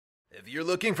If you're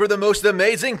looking for the most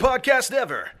amazing podcast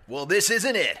ever, well, this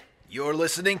isn't it. You're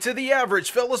listening to the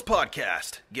Average Fellas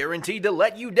Podcast, guaranteed to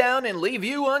let you down and leave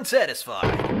you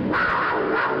unsatisfied.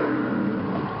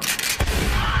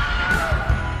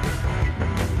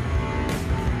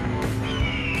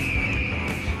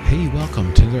 Hey,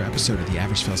 welcome to another episode of the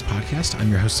Average Fellas Podcast. I'm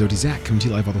your host, Zodi Zach, coming to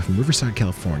you live all the way from Riverside,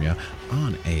 California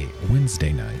on a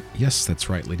Wednesday night. Yes, that's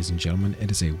right, ladies and gentlemen,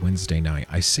 it is a Wednesday night.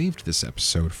 I saved this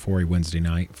episode for a Wednesday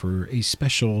night for a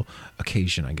special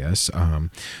occasion, I guess. I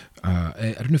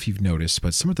don't know if you've noticed,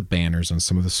 but some of the banners on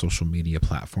some of the social media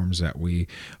platforms that we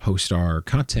host our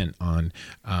content on,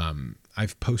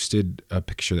 I've posted a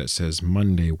picture that says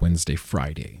Monday, Wednesday,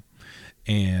 Friday.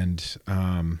 And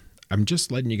I'm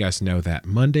just letting you guys know that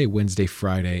Monday, Wednesday,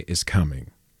 Friday is coming.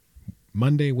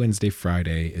 Monday, Wednesday,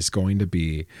 Friday is going to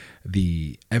be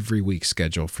the every week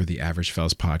schedule for the Average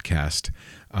Fellas Podcast.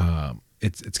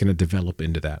 It's going to develop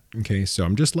into that. Okay, so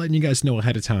I'm just letting you guys know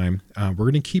ahead of time. We're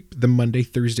going to keep the Monday,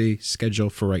 Thursday schedule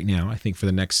for right now. I think for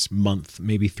the next month,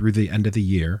 maybe through the end of the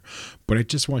year. But I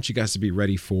just want you guys to be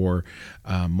ready for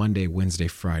Monday, Wednesday,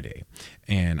 Friday.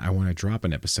 And I want to drop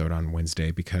an episode on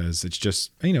Wednesday because it's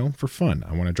just, for fun.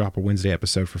 I want to drop a Wednesday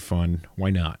episode for fun. Why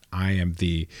not? I am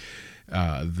the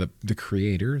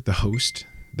creator, the host,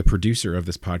 the producer of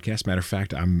this podcast. Matter of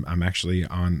fact, I'm actually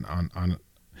on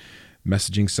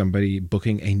messaging somebody,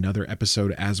 booking another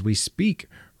episode as we speak.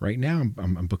 Right now,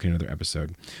 I'm booking another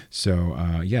episode. So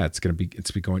it's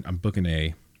going. I'm booking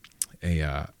a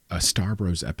Star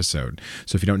Bros episode.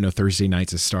 So if you don't know, Thursday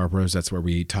nights is Star Bros. That's where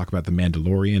we talk about The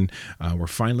Mandalorian. We're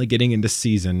finally getting into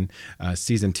season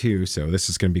 2. So this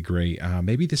is going to be great.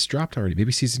 Maybe this dropped already.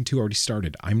 Maybe season 2 already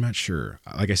started. I'm not sure.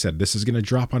 Like I said, this is going to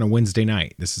drop on a Wednesday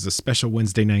night. This is a special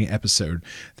Wednesday night episode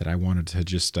that I wanted to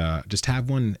just have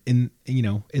one in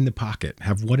the pocket,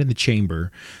 have one in the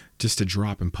chamber, just to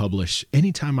drop and publish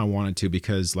anytime I wanted to,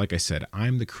 because like I said,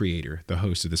 I'm the creator, the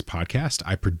host of this podcast.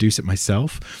 I produce it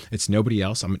myself. It's nobody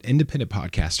else. I'm an independent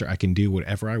podcaster. I can do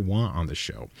whatever I want on the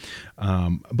show.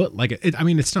 But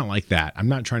it's not like that. I'm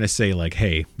not trying to say like,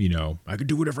 hey, I could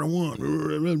do whatever I want.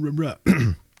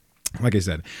 Like I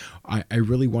said, I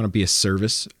really want to be a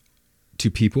service to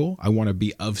people. I want to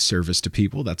be of service to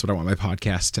people. That's what I want my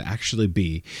podcast to actually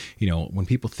be. When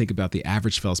people think about the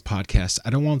Average Fellas Podcast,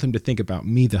 I don't want them to think about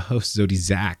me, the host, Zodi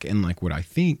Zach, and like what I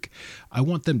think. I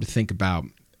want them to think about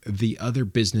the other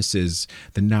businesses,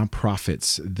 the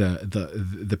nonprofits,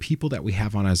 the people that we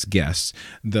have on as guests,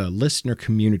 the listener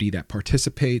community that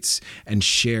participates and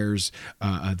shares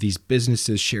these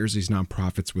businesses, shares these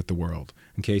nonprofits with the world.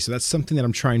 Okay, so that's something that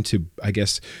I'm trying to, I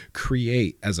guess,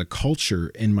 create as a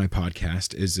culture in my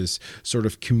podcast, is this sort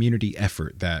of community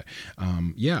effort that,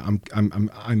 I'm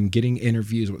getting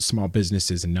interviews with small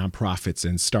businesses and nonprofits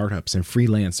and startups and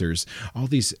freelancers, all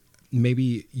these.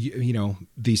 Maybe,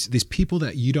 these people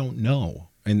that you don't know.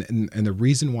 And the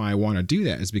reason why I want to do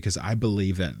that is because I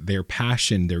believe that their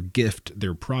passion, their gift,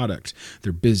 their product,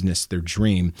 their business, their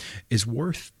dream is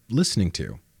worth listening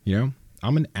to.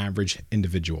 I'm an average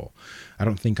individual. I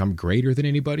don't think I'm greater than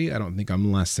anybody. I don't think I'm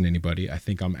less than anybody. I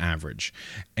think I'm average.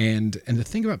 And the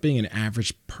thing about being an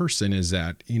average person is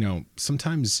that,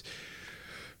 sometimes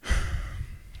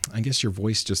I guess your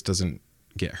voice just doesn't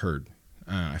get heard.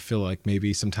 I feel like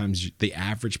maybe sometimes the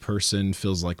average person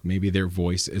feels like maybe their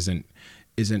voice isn't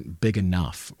big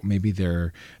enough. Maybe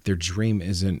their dream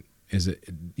isn't. Here's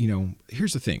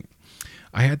the thing.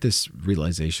 I had this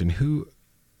realization. Who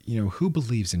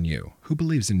believes in you? Who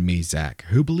believes in me, Zach?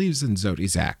 Who believes in Zodi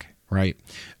Zach? Right?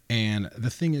 And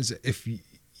the thing is, if you,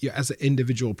 as an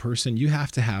individual person, you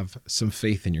have to have some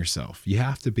faith in yourself. You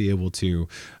have to be able to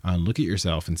look at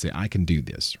yourself and say, I can do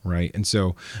this, right? And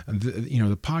so,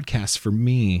 the podcast for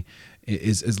me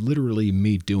is literally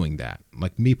me doing that,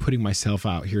 like me putting myself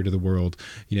out here to the world.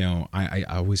 I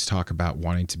always talk about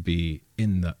wanting to be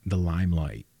in the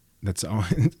limelight. That's all.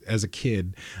 As a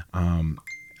kid, I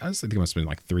think I must have been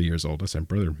like 3 years old. My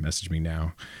brother messaged me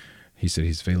now. He said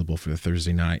he's available for the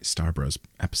Thursday night Star Bros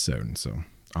episode, and so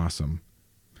awesome.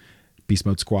 Beast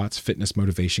Mode Squats, fitness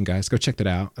motivation, guys. Go check that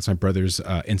out. That's my brother's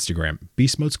Instagram.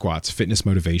 Beast Mode Squats, fitness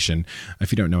motivation.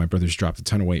 If you don't know, my brother's dropped a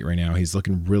ton of weight right now. He's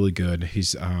looking really good.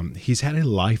 He's had a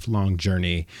lifelong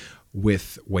journey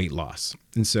with weight loss.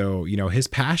 And so, his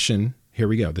passion Here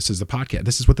we go. This is the podcast.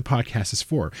 This is what the podcast is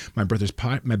for. My brother's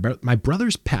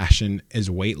passion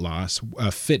is weight loss,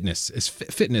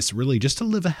 fitness, really just to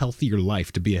live a healthier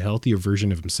life, to be a healthier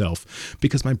version of himself,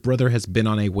 because my brother has been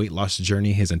on a weight loss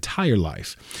journey his entire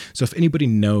life. So if anybody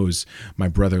knows my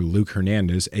brother, Luke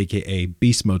Hernandez, AKA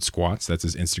Beast Mode Squats, that's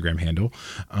his Instagram handle,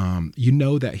 you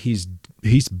know that he's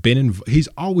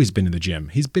always been in the gym.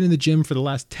 He's been in the gym for the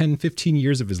last 10, 15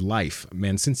 years of his life,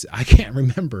 man, since I can't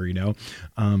remember,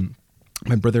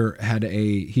 my brother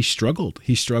he struggled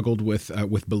with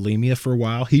bulimia for a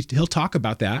while. He'll talk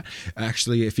about that.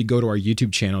 Actually, if you go to our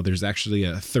YouTube channel, there's actually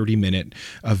a 30-minute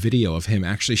video of him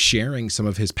actually sharing some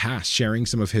of his past, sharing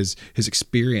some of his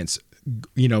experience,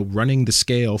 running the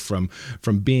scale from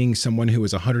being someone who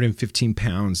was 115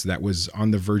 pounds that was on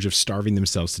the verge of starving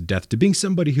themselves to death to being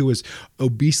somebody who was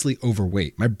obesely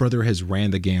overweight. My brother has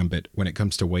ran the gambit when it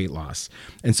comes to weight loss.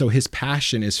 And so his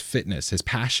passion is fitness. His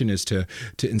passion is to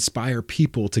inspire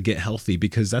people to get healthy,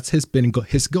 because that's been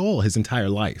his goal his entire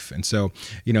life. And so,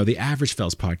 the Average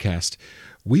Fellas podcast,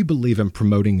 we believe in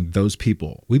promoting those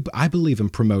people. I believe in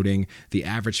promoting the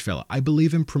average fella. I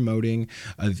believe in promoting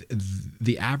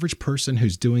the average person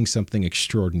who's doing something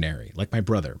extraordinary, like my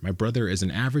brother. My brother is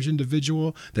an average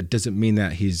individual. That doesn't mean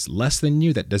that he's less than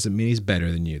you. That doesn't mean he's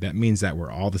better than you. That means that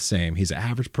we're all the same. He's an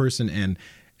average person, and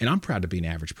I'm proud to be an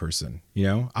average person.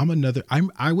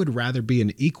 I would rather be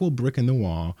an equal brick in the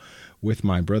wall with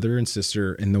my brother and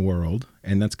sister in the world.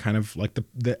 And that's kind of like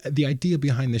the idea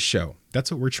behind this show. That's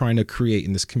what we're trying to create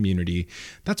in this community.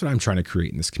 That's what I'm trying to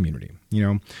create in this community.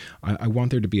 I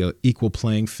want there to be an equal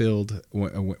playing field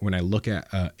when I look at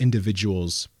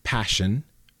individuals' passion,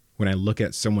 when I look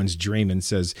at someone's dream and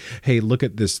says, hey, look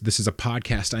at this. This is a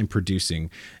podcast I'm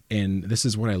producing, and this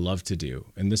is what I love to do.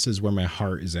 And this is where my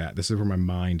heart is at. This is where my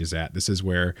mind is at. This is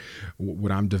where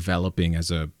what I'm developing as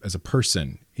a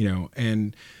person,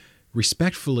 and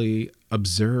respectfully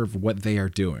observe what they are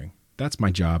doing. That's my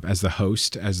job as the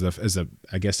host, as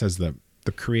the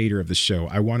creator of the show.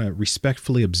 I want to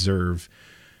respectfully observe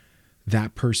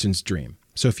that person's dream.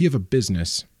 So if you have a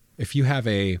business, if you have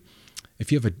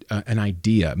an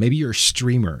idea, maybe you're a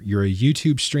streamer, you're a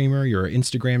YouTube streamer, you're an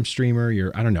Instagram streamer,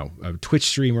 you're, a Twitch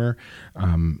streamer.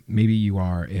 Maybe you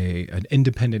are an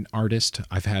independent artist.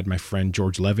 I've had my friend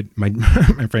George Levitt,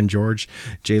 my friend George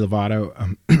J.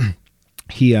 Lovato,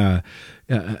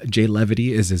 Jay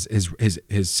Levity is his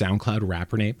SoundCloud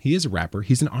rapper name. He is a rapper.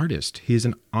 He's an artist. He's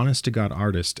an honest to God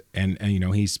artist. And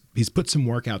he's put some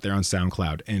work out there on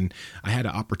SoundCloud, and I had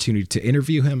an opportunity to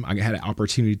interview him. I had an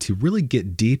opportunity to really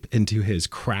get deep into his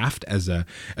craft as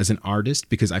an artist,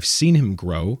 because I've seen him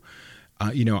grow.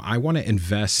 I want to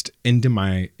invest into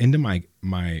my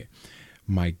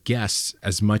guests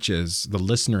as much as the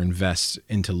listener invests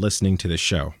into listening to the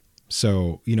show.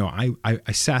 So,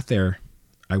 I sat there.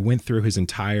 I went through his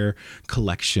entire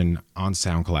collection on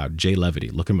SoundCloud, Jay Levity.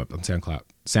 Look him up on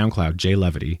SoundCloud, Jay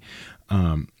Levity.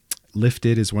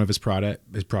 Lifted is one of his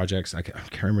projects. I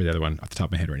can't remember the other one off the top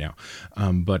of my head right now.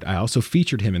 But I also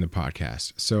featured him in the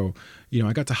podcast. So,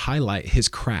 I got to highlight his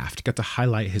craft, got to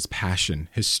highlight his passion,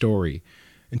 his story.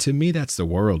 And to me, that's the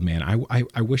world, man.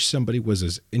 I wish somebody was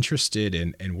as interested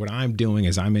in what I'm doing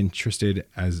as I'm interested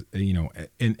as,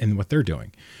 in what they're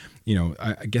doing.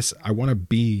 I guess I want to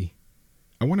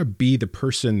be the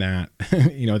person that,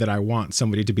 that I want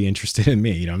somebody to be interested in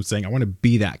me. I'm saying? I want to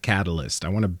be that catalyst. I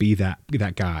want to be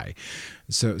that guy.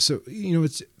 So,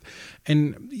 it's,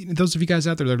 and those of you guys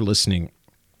out there that are listening,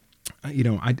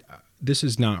 this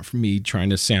is not for me trying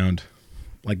to sound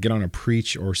like get on a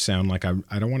preach or sound like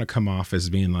I don't want to come off as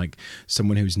being like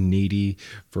someone who's needy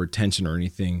for attention or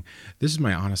anything. This is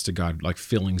my honest to God,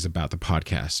 feelings about the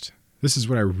podcast. This is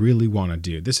what I really want to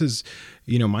do. This is,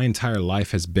 my entire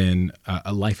life has been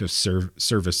a life of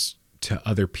service to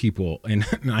other people. And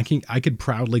I could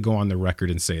proudly go on the record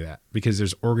and say that, because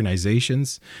there's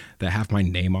organizations that have my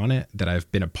name on it that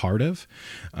I've been a part of,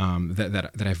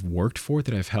 that I've worked for,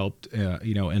 that I've helped,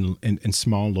 in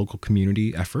small local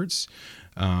community efforts.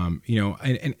 And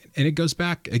it goes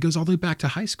all the way back to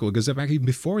high school. It goes back even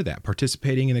before that,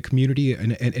 participating in the community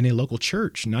in a local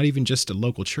church, not even just a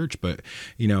local church, but,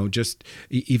 just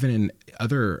even in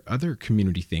other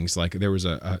community things. Like there was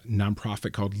a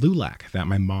nonprofit called LULAC that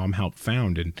my mom helped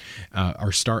found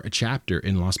or start a chapter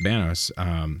in Los Banos.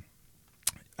 And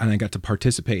I got to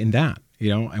participate in that,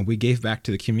 and we gave back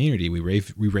to the community. We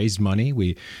raised money.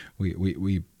 We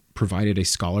provided a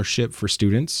scholarship for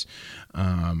students.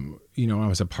 I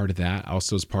was a part of that.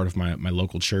 Also as part of my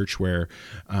local church where,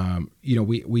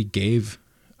 we gave,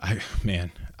 I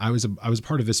was a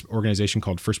part of this organization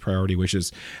called First Priority, which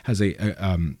has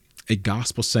a a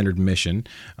gospel-centered mission.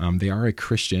 They are a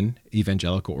Christian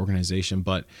evangelical organization,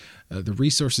 but the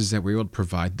resources that we were able to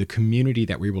provide, the community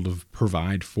that we were able to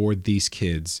provide for these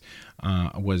kids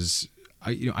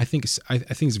I think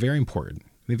it's very important.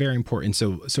 Very important.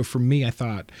 So for me, I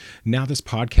thought, now this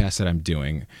podcast that I'm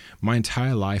doing, my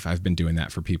entire life I've been doing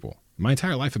that for people. My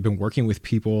entire life I've been working with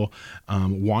people,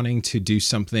 wanting to do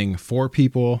something for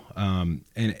people,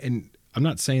 and I'm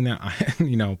not saying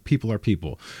that, people are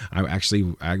people. I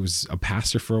was a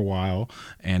pastor for a while,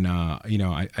 and,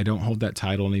 I don't hold that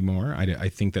title anymore. I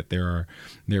think that there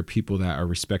are people that are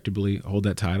respectably hold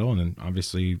that title. And then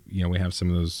obviously, we have some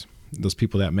of those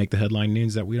people that make the headline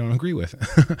news that we don't agree with.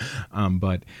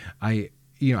 But I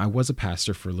was a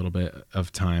pastor for a little bit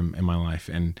of time in my life,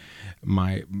 and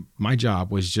my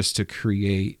job was just to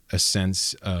create a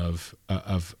sense of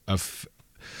I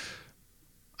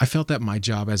felt that my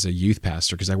job as a youth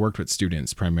pastor, because I worked with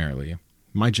students primarily,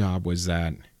 my job was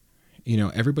that,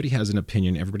 everybody has an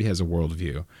opinion, everybody has a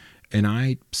worldview. And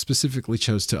I specifically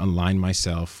chose to align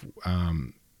myself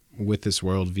with this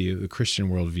worldview, the Christian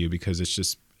worldview, because it's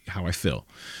just how I feel.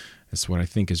 It's what I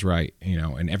think is right,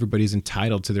 and everybody's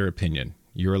entitled to their opinion.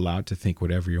 You're allowed to think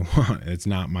whatever you want.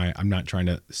 I'm not trying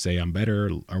to say I'm better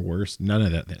or worse, none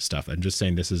of that stuff. I'm just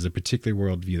saying this is a particular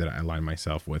worldview that I align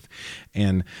myself with.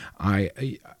 And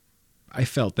I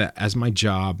felt that as my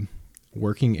job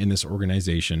working in this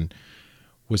organization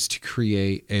was to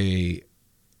create a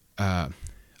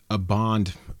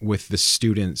bond with the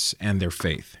students and their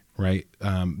faith. Right.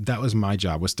 That was my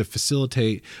job, was to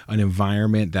facilitate an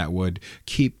environment that would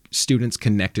keep students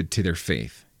connected to their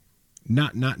faith.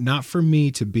 Not for me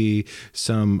to be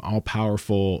some all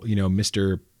powerful,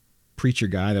 Mr. Preacher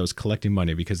guy that was collecting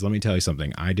money, because let me tell you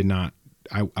something. I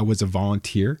was a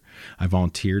volunteer. I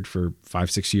volunteered for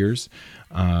 5-6 years.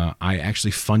 I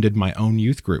actually funded my own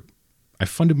youth group. I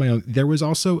funded my own. There was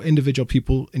also individual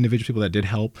people that did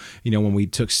help. When we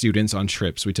took students on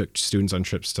trips,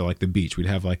 to like the beach. We'd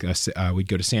have we'd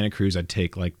go to Santa Cruz. I'd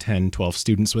take like 10, 12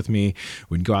 students with me.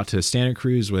 We'd go out to Santa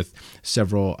Cruz with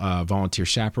several volunteer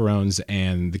chaperones,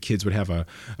 and the kids would have a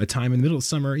time in the middle of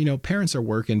summer. Parents are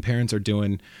working. Parents are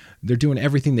doing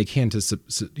everything they can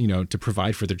to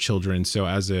provide for their children. So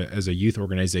as a youth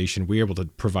organization, we were able to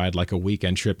provide like a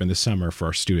weekend trip in the summer for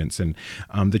our students, and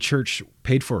the church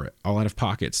paid for it all out of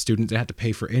pocket. Students, they had to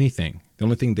pay for anything. The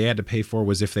only thing they had to pay for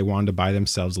was if they wanted to buy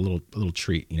themselves a little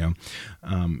treat, and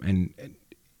I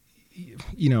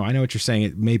know what you're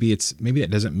saying. Maybe that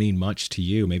doesn't mean much to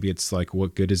you. Maybe it's like,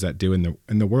 what good does that do in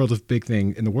the world of big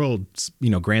thing, in the world's,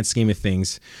 grand scheme of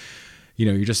things?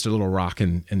 You're just a little rock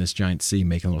in this giant sea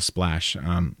making a little splash.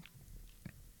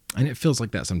 And it feels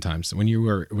like that sometimes. When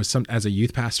as a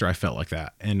youth pastor, I felt like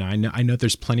that. And I know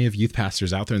there's plenty of youth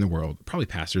pastors out there in the world, probably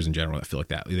pastors in general, that feel like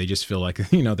that. They just feel like,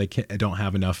 they don't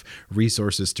have enough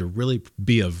resources to really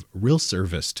be of real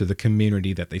service to the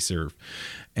community that they serve.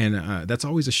 And that's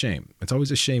always a shame. It's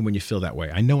always a shame when you feel that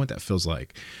way. I know what that feels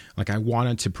like. Like, I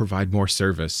wanted to provide more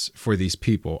service for these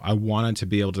people. I wanted to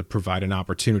be able to provide an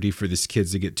opportunity for these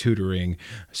kids to get tutoring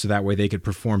so that way they could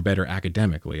perform better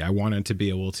academically. I wanted to be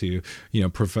able to,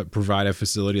 provide a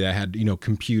facility that had,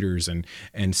 computers and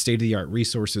state-of-the-art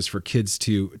resources for kids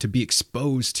to be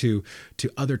exposed to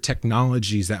other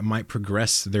technologies that might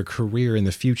progress their career in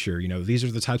the future. These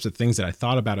are the types of things that I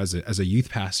thought about as a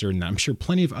youth pastor, and I'm sure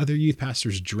plenty of other youth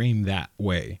pastors dream that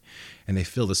way, and they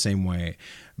feel the same way,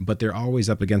 but they're always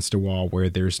up against a wall where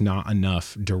there's not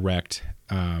enough direct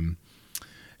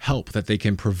help that they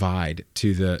can provide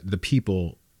to the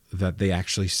people that they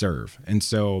actually serve. And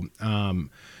so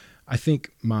I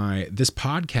think this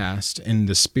podcast and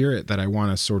the spirit that I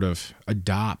want to sort of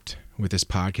adopt with this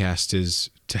podcast is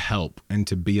to help and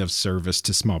to be of service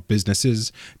to small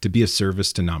businesses, to be of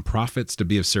service to nonprofits, to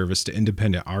be of service to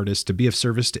independent artists, to be of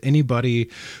service to anybody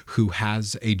who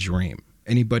has a dream,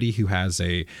 anybody who has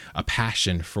a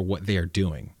passion for what they are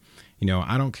doing.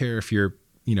 I don't care if you're,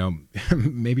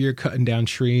 maybe you're cutting down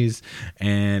trees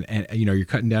and you're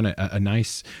cutting down a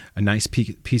nice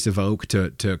piece of oak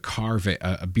to carve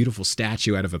a beautiful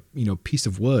statue out of a, piece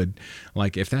of wood.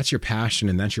 Like, if that's your passion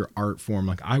and that's your art form,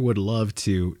 like, I would love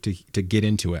to get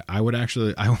into it. I would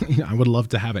love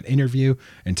to have an interview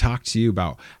and talk to you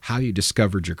about how you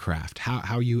discovered your craft,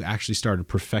 how you actually started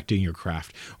perfecting your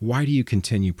craft. Why do you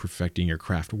continue perfecting your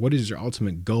craft? What is your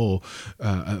ultimate goal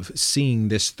of seeing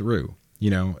this through? You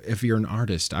know, if you're an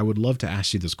artist, I would love to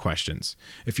ask you those questions.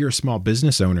 If you're a small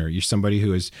business owner, you're somebody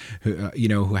who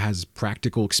has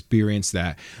practical experience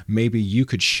that maybe you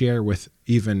could share with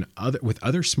even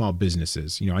other small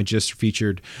businesses. You know, I just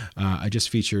featured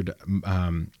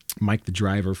Mike the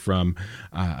driver from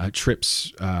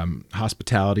Trips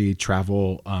Hospitality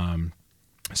Travel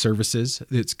Services.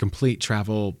 It's complete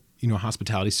travel,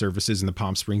 hospitality services in the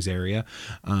Palm Springs area.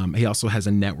 He also has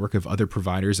a network of other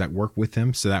providers that work with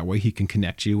him, so that way he can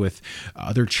connect you with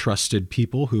other trusted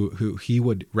people who he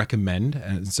would recommend.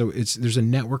 And so there's a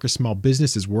network of small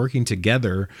businesses working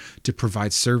together to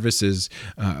provide services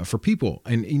for people.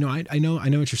 And I know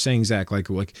what you're saying, Zach. Like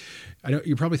I know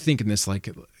you're probably thinking this, like,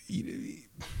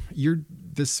 you're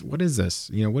this. What is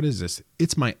this? What is this?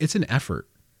 It's an effort.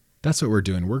 That's what we're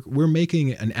doing. We're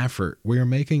making an effort. We're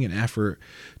making an effort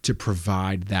to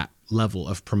provide that level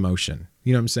of promotion.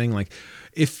 You know what I'm saying? Like,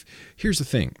 here's the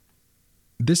thing,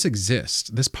 this exists.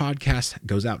 This podcast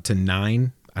goes out to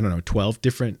 12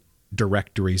 different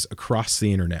directories across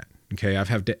the internet. Okay. I've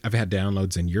had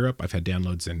downloads in Europe. I've had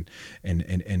downloads in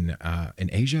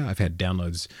Asia. I've had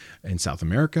downloads in South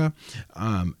America.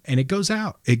 And it goes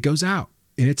out,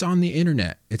 and it's on the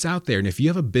internet. It's out there. And if you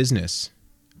have a business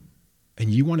and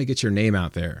you want to get your name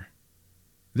out there,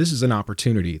 this is an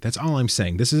opportunity. That's all I'm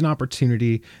saying. This is an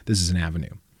opportunity. This is an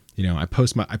avenue. I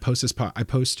post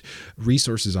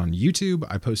resources on YouTube.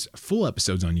 I post full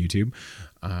episodes on YouTube.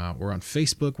 We're on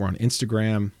Facebook. We're on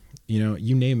Instagram.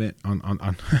 You name it. On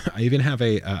I even have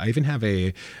a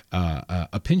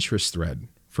Pinterest thread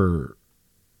for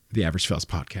the Average Fellas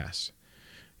podcast.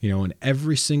 And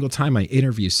every single time I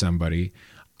interview somebody,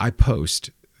 I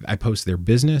post their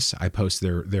business. I post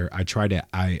I try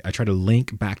to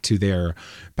link back to their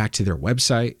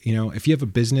website. If you have a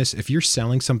business, if you're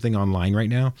selling something online right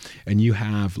now and you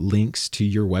have links to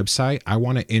your website, I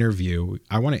want to interview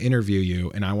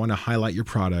you, and I want to highlight your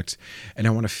product, and I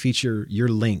want to feature your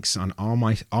links on all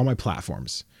my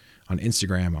platforms, on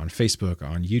Instagram, on Facebook,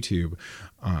 on YouTube,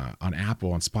 on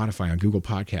Apple, on Spotify, on Google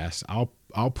Podcasts.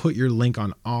 I'll put your link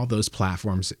on all those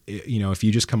platforms, if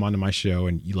you just come onto my show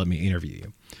and you let me interview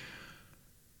you.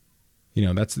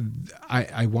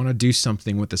 I want to do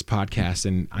something with this podcast,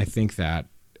 and I think that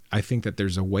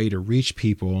there's a way to reach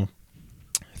people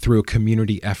through a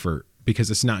community effort,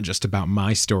 because it's not just about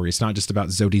my story. It's not just about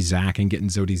Zodi Zach and getting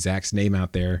Zodi Zach's name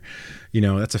out there.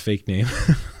 That's a fake name.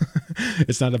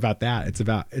 It's not about that. It's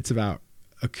about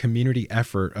a community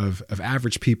effort of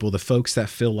average people, the folks that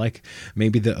feel like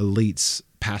maybe the elites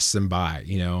pass them by.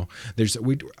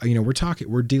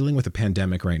 We're dealing with a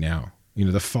pandemic right now,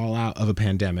 the fallout of a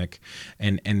pandemic.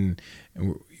 And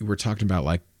we're talking about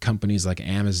like companies like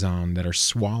Amazon that are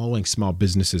swallowing small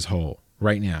businesses whole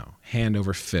right now, hand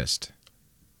over fist.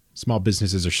 Small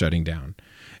businesses are shutting down.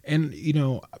 And,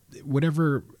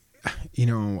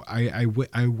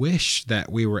 I wish that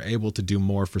we were able to do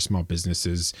more for small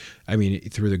businesses. I mean,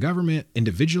 through the government,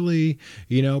 individually,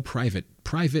 private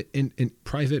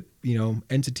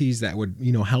entities that would,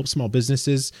 help small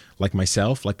businesses like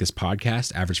myself, like this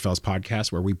podcast, Average Fellas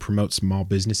Podcast, where we promote small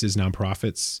businesses,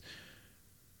 nonprofits,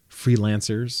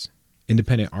 freelancers,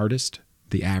 independent artists,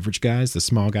 the average guys, the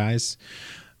small guys.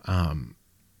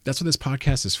 That's what this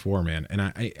podcast is for, man. And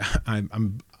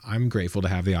I'm grateful to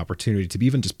have the opportunity to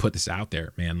even just put this out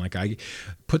there, man. Like, I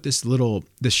put this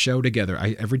show together.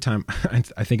 Every time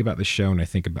I think about this show, and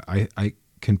I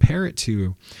compare it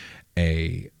to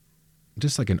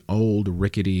just like an old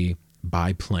rickety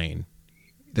biplane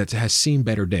that has seen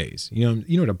better days. You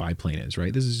know what a biplane is,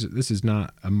 right? This is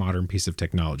not a modern piece of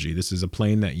technology. This is a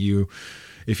plane that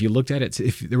if you looked at it,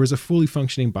 if there was a fully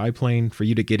functioning biplane for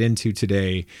you to get into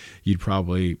today, you'd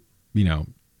probably,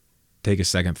 take a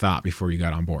second thought before you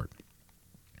got on board.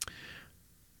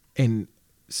 And,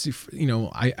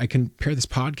 I compare this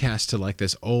podcast to like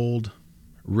this old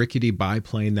rickety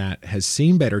biplane that has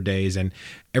seen better days. And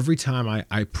every time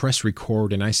I press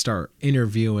record and I start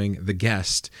interviewing the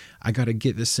guest, I got to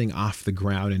get this thing off the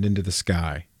ground and into the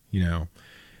sky.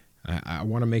 I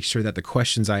want to make sure that the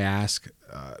questions I ask,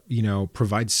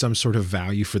 provide some sort of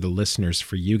value for the listeners,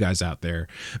 for you guys out there,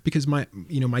 because my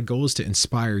goal is to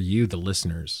inspire you, the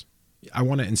listeners. I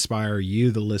want to inspire you,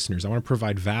 the listeners. I want to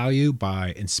provide value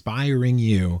by inspiring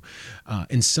you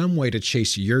in some way to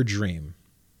chase your dream.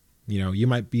 You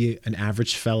might be an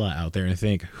average fella out there and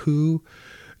think,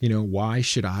 why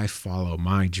should I follow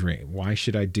my dream? Why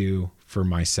should I do for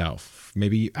myself?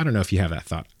 Maybe, I don't know if you have that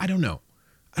thought. I don't know.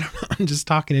 I'm just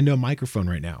talking into a microphone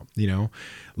right now.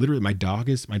 Literally my dog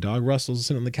Russell's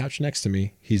sitting on the couch next to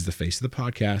me. He's the face of the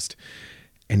podcast,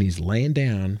 and he's laying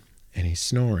down and he's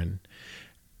snoring,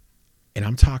 and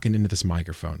I'm talking into this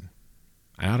microphone.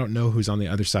 I don't know who's on the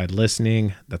other side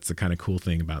listening. That's the kind of cool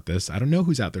thing about this. I don't know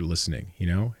who's out there listening,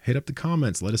 hit up the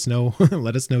comments. Let us know,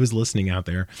 let us know who's listening out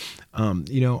there.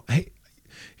 Hey,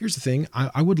 here's the thing.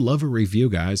 I would love a review,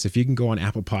 guys. If you can go on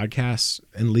Apple Podcasts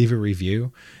and leave a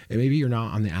review, and maybe you're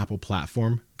not on the Apple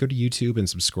platform, go to YouTube and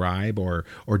subscribe, or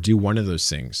do one of those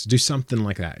things. Do something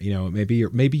like that.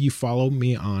 Maybe you follow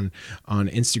me on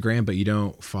Instagram, but you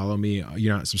don't follow me.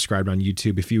 You're not subscribed on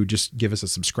YouTube. If you would just give us a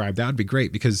subscribe, that would be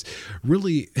great, because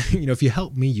really, if you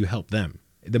help me, you help them.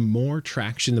 The more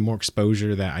traction, the more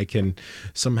exposure that I can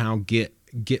somehow get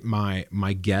my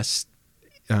guests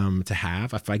to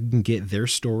have, if I can get their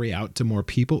story out to more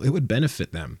people, it would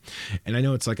benefit them. And I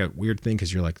know it's like a weird thing,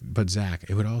 because you're like, but Zach,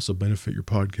 it would also benefit your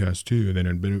podcast too. And then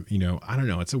I don't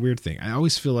know. It's a weird thing. I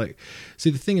always feel like,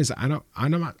 see, the thing is, I'm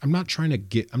not trying to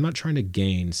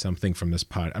gain something from this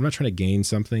pod. I'm not trying to gain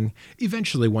something.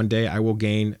 Eventually, one day, I will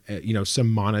gain, some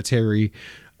monetary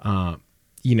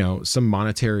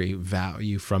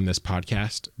value from this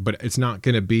podcast. But it's not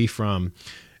going to be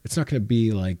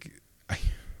like.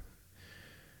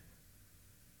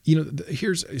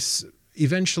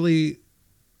 Eventually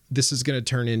this is going to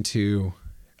turn into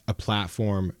a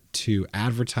platform to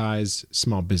advertise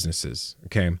small businesses.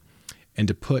 Okay. And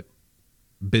to put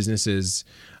businesses,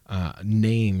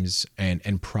 names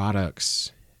and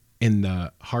products in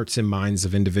the hearts and minds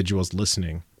of individuals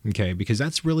listening. Okay. Because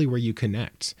that's really where you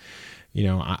connect.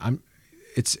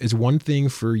 It's one thing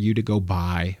for you to go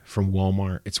buy from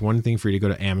Walmart. It's one thing for you to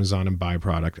go to Amazon and buy a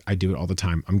product. I do it all the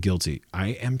time. I'm guilty.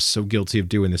 I am so guilty of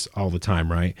doing this all the time,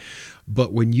 right?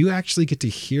 But when you actually get to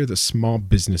hear the small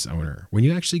business owner, when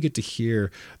you actually get to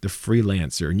hear the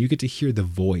freelancer, and you get to hear the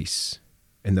voice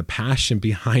and the passion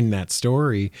behind that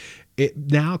story, it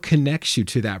now connects you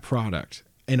to that product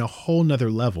in a whole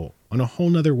nother level, on a whole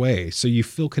nother way. So you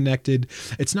feel connected.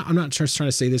 I'm not just trying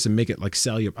to say this and make it like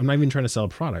sell you. I'm not even trying to sell a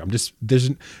product.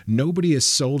 Nobody has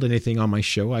sold anything on my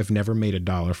show. I've never made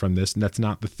 $1 from this. And that's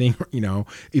not the thing,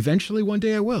 eventually one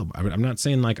day I will. I'm not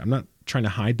saying I'm not trying to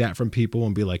hide that from people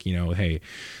and be like, hey,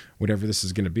 whatever this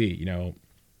is going to be,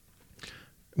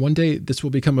 one day this will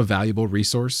become a valuable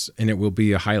resource, and it will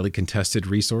be a highly contested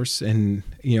resource. And,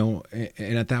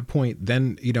 and at that point,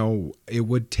 then, it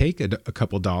would take a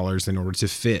couple dollars in order to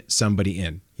fit somebody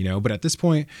in, but at this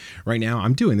point right now,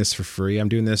 I'm doing this for free. I'm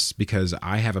doing this because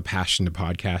I have a passion to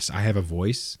podcast. I have a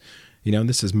voice.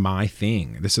 This is my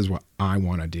thing. This is what I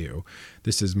want to do.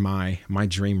 This is my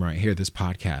dream right here. This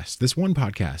podcast, this one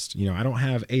podcast, I don't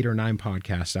have 8 or 9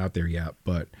 podcasts out there yet,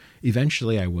 but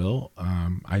eventually I will.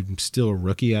 I'm still a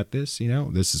rookie at this.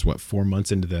 This is what 4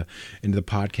 months into the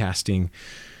podcasting,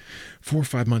 4 or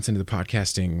 5 months into the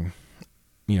podcasting,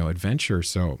 adventure.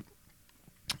 So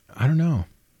I don't know.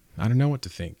 I don't know what to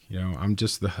think. I'm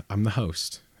the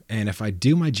host. And if I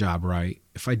do my job right,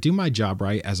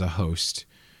 as a host,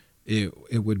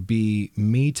 it would be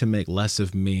me to make less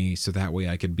of me, so that way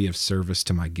I could be of service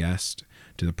to my guest,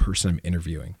 to the person I'm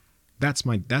interviewing. That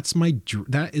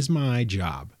is my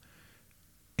job.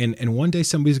 And one day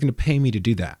somebody's going to pay me to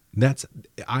do that.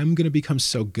 I'm going to become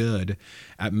so good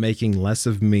at making less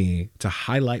of me to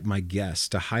highlight my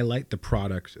guest, to highlight the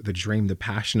product, the dream, the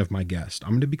passion of my guest.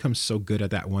 I'm going to become so good at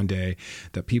that one day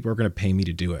that people are going to pay me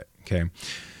to do it. Okay.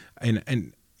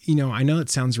 And I know it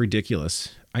sounds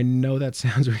ridiculous. I know it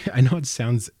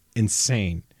sounds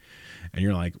insane. And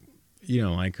you're like,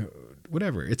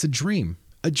 whatever. It's a dream.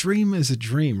 A dream is a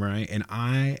dream, right? And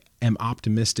I am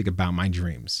optimistic about my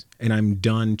dreams. And I'm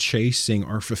done chasing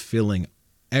or fulfilling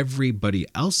everybody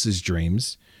else's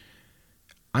dreams.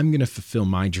 I'm going to fulfill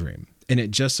my dream. And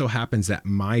it just so happens that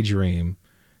my dream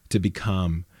to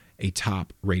become a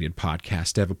top-rated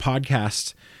podcast, to have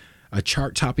a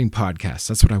chart-topping podcast.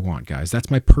 That's what I want, guys.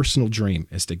 That's my personal dream,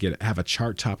 is to have a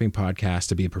chart-topping podcast,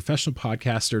 to be a professional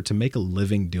podcaster, to make a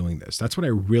living doing this. That's what I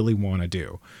really want to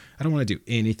do. I don't want to do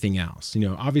anything else.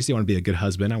 Obviously I want to be a good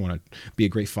husband. I want to be a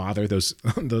great father. Those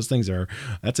things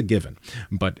that's a given.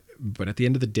 But at the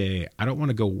end of the day, I don't want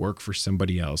to go work for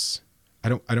somebody else. I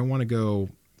don't want to go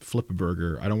flip a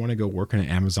burger. I don't want to go work in an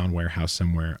Amazon warehouse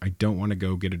somewhere. I don't want to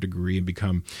go get a degree and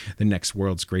become the next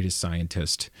world's greatest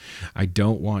scientist. I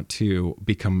don't want to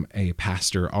become a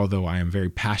pastor, although I am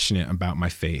very passionate about my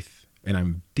faith, and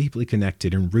I'm deeply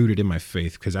connected and rooted in my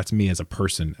faith, because that's me as a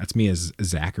person. That's me as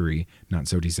Zachary, not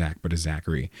Zodi Zach, but as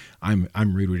Zachary. I'm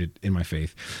rooted in my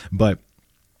faith. But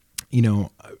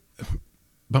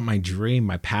my dream,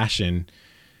 my passion,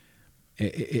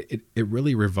 it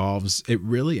really revolves. It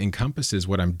really encompasses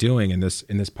what I'm doing in this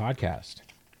podcast.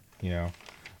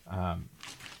 I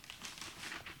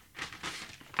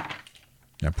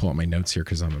pull out my notes here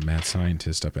because I'm a mad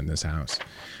scientist up in this house.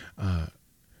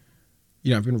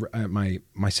 I've been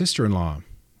my sister-in-law,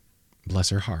 bless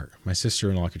her heart, my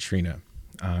sister-in-law Katrina.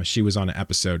 She was on an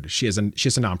episode. She has a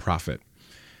nonprofit.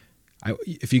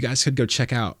 If you guys could go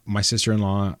check out my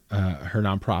sister-in-law, her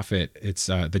nonprofit, it's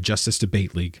the Justice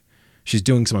Debate League. She's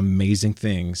doing some amazing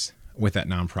things with that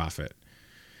nonprofit.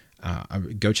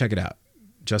 Go check it out,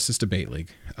 Justice Debate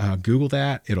League. Google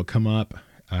that; it'll come up.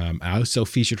 I also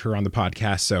featured her on the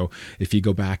podcast, so if you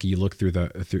go back and you look through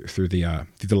the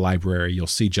library, you'll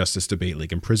see Justice Debate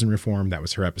League and prison reform. That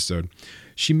was her episode.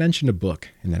 She mentioned a book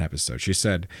in that episode. She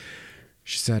said,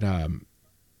 she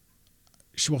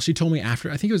told me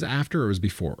after, I think it was after or it was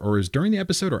before, or it was during the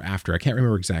episode or after. I can't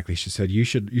remember exactly. She said, you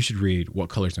should read What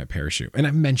Color's My Parachute. And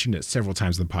I've mentioned it several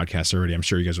times in the podcast already. I'm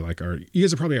sure you guys are you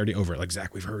guys are probably already over it. Like,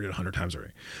 Zach, we've heard it 100 times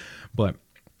already. But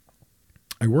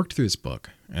I worked through this book,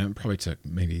 and it probably took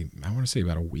maybe, I want to say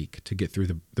about a week to get through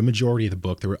the majority of the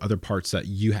book. There were other parts that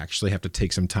you actually have to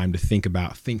take some time to think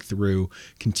about, think through,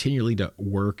 continually to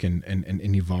work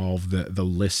and evolve the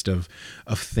list of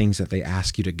things that they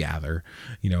ask you to gather.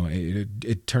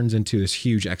 It turns into this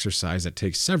huge exercise that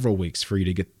takes several weeks for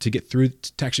you to get through,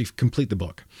 to actually complete the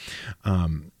book.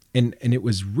 And it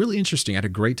was really interesting. I had a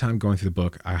great time going through the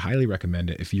book. I highly recommend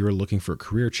it if you're looking for a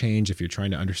career change, if you're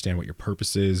trying to understand what your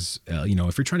purpose is,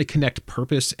 if you're trying to connect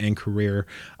purpose and career.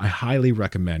 I highly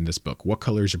recommend this book, What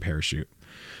Color is Your Parachute?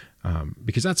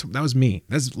 Because that was me.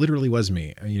 That literally was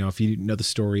me. If you know the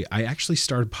story, I actually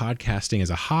started podcasting as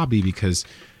a hobby because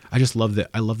I just love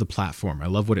I love the platform. I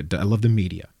love what it does. I love the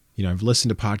media. I've listened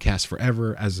to podcasts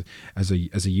forever as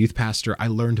a youth pastor. I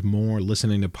learned more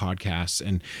listening to podcasts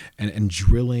and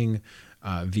drilling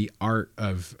the art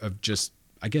of just,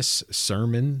 I guess,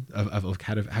 sermon of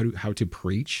how to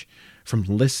preach from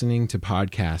listening to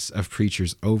podcasts of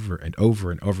preachers over and over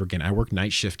and over again. I work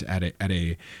night shift at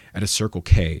a Circle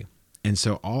K. And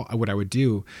so what I would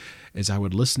do is I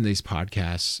would listen to these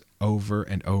podcasts over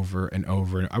and over and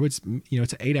over. And it's an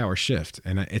 8-hour shift,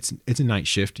 and it's a night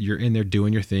shift. You're in there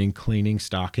doing your thing, cleaning,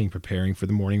 stocking, preparing for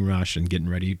the morning rush, and getting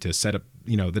ready to set up,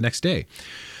 the next day.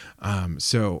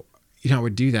 So I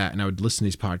would do that, and I would listen to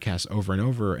these podcasts over and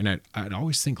over. And I'd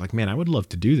always think like, man, I would love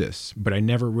to do this, but I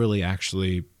never really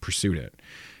actually pursued it.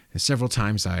 And several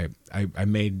times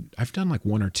I've done like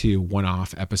one or two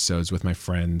one-off episodes with my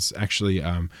friends. Actually,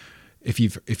 if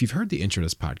you've heard the intro to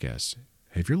this podcast,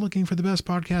 if you're looking for the best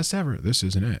podcast ever, this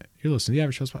isn't it. You're listening to the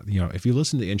Average Fellas Podcast. If you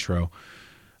listen to the intro,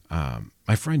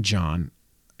 my friend John,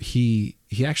 he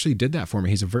actually did that for me.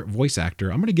 He's a voice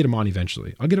actor. I'm going to get him on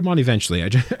eventually. I'll get him on eventually.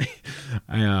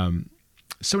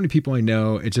 So many people I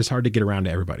know, it's just hard to get around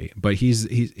to everybody. But he's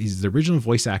the original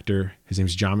voice actor. His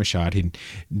name's John Mashad.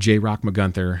 J Rock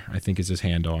McGunther, I think is his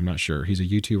handle. I'm not sure. He's a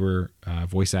YouTuber,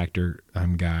 voice actor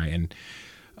guy, and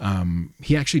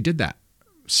he actually did that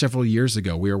several years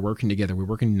ago. We were working together. We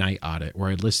were working Night Audit, where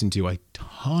I listened to a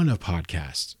ton of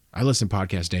podcasts. I listened to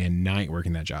podcasts day and night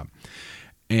working that job.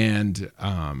 And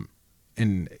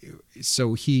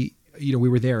so he, we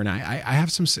were there, and I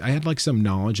had like some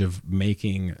knowledge of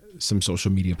making some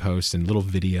social media posts and little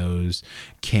videos,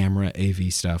 camera,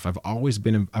 AV stuff. I've always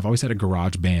had a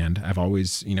garage band. I've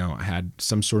always, had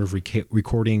some sort of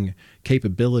recording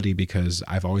capability because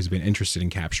I've always been interested in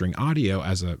capturing audio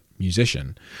as a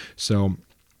musician. So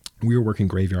we were working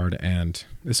Graveyard, and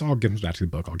this all comes back to the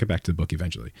book. I'll get back to the book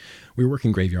eventually. We were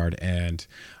working Graveyard, and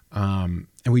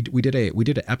we did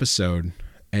an episode.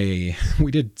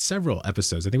 We did several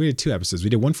episodes. I think we did 2 episodes.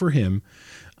 We did one for him,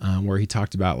 where he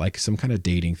talked about like some kind of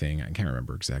dating thing. I can't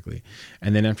remember exactly.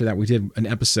 And then after that, we did an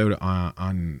episode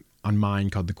on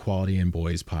mine called the Quality and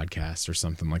Boys podcast or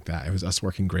something like that. It was us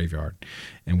working Graveyard,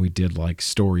 and we did like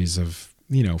stories of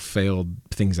failed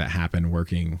things that happen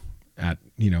working at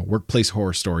workplace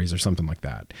horror stories or something like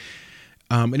that.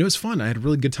 And it was fun. I had a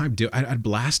really good time. I had a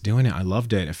blast doing it. I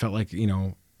loved it. It felt like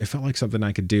something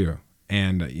I could do.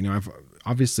 And I've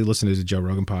obviously listened to the Joe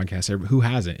Rogan podcast. Who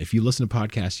hasn't? If you listen to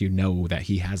podcasts, you know that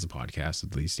he has a podcast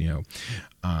at least. And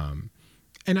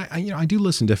I do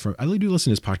listen to his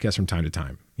podcast from time to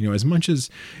time. As much as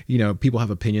people have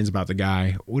opinions about the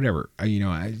guy, whatever.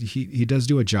 He does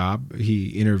do a job. He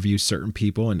interviews certain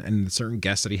people and certain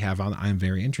guests that he have on. I'm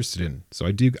very interested in. So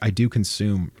I do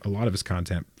consume a lot of his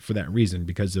content for that reason,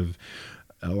 because of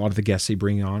a lot of the guests they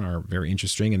bring on are very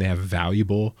interesting, and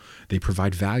they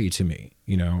provide value to me.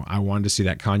 I wanted to see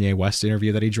that Kanye West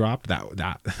interview that he dropped.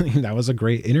 That was a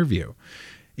great interview.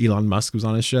 Elon Musk was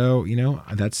on his show.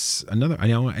 That's another, I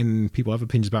know, and people have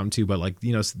opinions about him too, but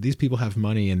these people have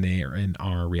money, and they are in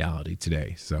our reality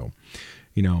today. So,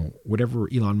 whatever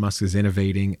Elon Musk is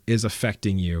innovating is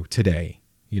affecting you today.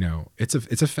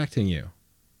 It's affecting you.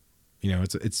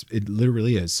 It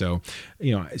literally is. So,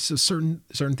 so certain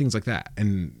things like that.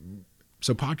 And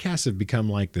so podcasts have become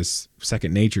like this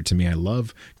second nature to me. I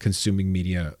love consuming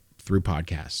media through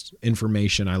podcasts,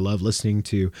 information. I love listening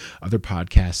to other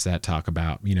podcasts that talk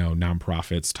about,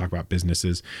 nonprofits, talk about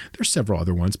businesses. There's several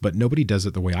other ones, but nobody does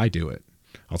it the way I do it.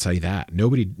 I'll tell you that.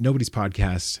 Nobody's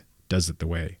podcast does it the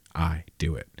way I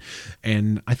do it.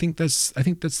 And I think that's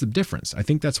the difference. I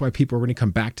think that's why people are going to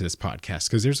come back to this podcast,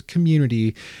 because there's a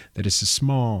community that is a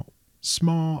small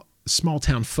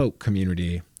town folk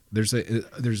community. There's this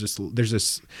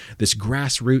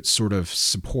grassroots sort of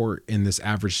support in this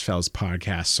Average Fellas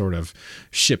podcast sort of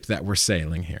ship that we're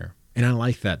sailing here. And I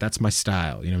like that. That's my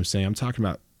style. You know what I'm saying? I'm talking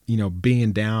about,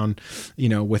 being down,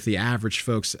 with the average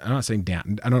folks. I'm not saying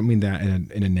down. I don't mean that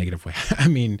in a negative way. I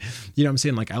mean, I'm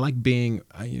saying, like, I like being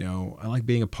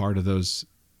a part of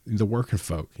the working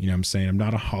folk. You know what I'm saying? I'm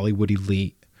not a Hollywood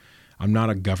elite. I'm not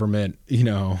a government,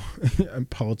 a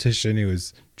politician who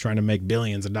is trying to make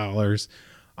billions of dollars.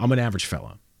 I'm an average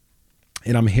fella.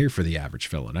 And I'm here for the average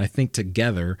fella. And I think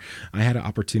together I had an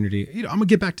opportunity, I'm going to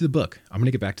get back to the book.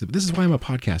 This is why I'm a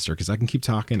podcaster, because I can keep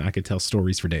talking. I could tell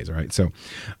stories for days. All right. So,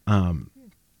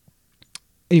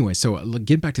 anyway,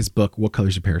 getting back to this book, What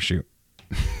Color's Your Parachute?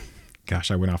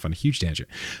 Gosh, I went off on a huge tangent.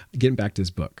 Getting back to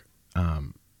this book. I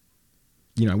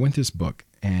went through this book,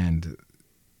 and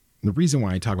the reason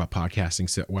why I talk about podcasting,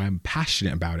 so why I'm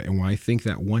passionate about it, and why I think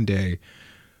that one day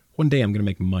I'm going to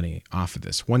make money off of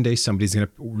this. One day the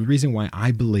reason why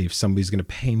I believe somebody's going to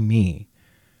pay me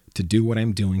to do what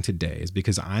I'm doing today is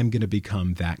because I'm going to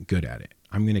become that good at it.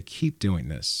 I'm going to keep doing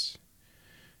this.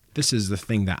 This is the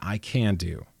thing that I can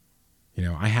do.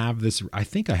 I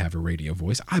think I have a radio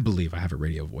voice. I believe I have a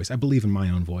radio voice. I believe in my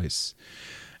own voice.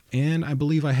 And I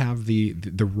believe I have the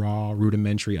raw,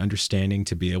 rudimentary understanding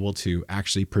to be able to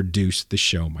actually produce the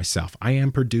show myself. I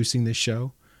am producing this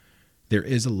show. There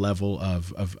is a level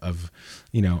of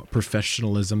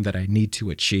professionalism that I need to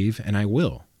achieve, and I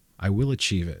will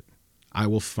achieve it. I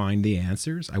will find the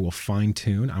answers. I will fine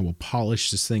tune. I will polish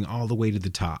this thing all the way to the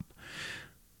top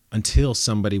until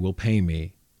somebody will pay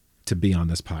me to be on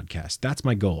this podcast. That's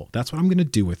my goal. That's what I'm going to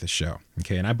do with the show.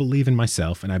 Okay. And I believe in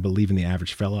myself, and I believe in the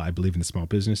average fella. I believe in the small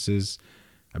businesses.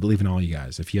 I believe in all you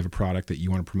guys. If you have a product that you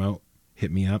want to promote,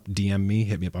 hit me up, DM me,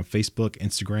 hit me up on Facebook,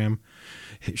 Instagram,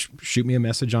 shoot me a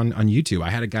message on YouTube.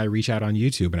 I had a guy reach out on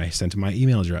YouTube, and I sent him my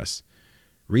email address.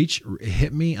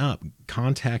 Hit me up,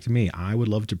 contact me. I would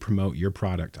love to promote your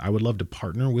product. I would love to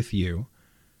partner with you.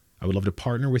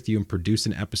 And produce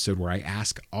an episode where I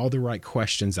ask all the right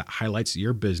questions that highlights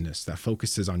your business, that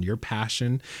focuses on your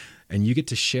passion, and you get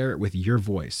to share it with your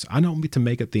voice. I don't get to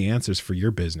make up the answers for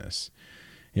your business.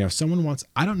 If someone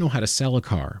I don't know how to sell a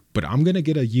car, but I'm going to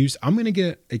get a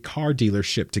car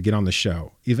dealership to get on the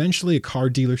show. Eventually a car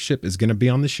dealership is going to be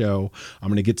on the show. I'm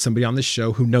going to get somebody on the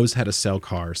show who knows how to sell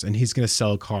cars, and he's going to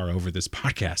sell a car over this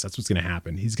podcast. That's what's going to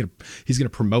happen. He's going to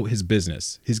promote his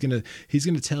business. He's going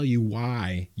to tell you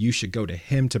why you should go to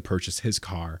him to purchase his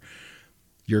car,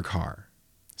 your car.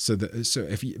 So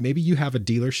if maybe you have a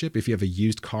dealership, if you have a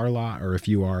used car lot, or if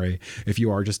you are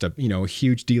just a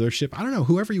huge dealership, I don't know,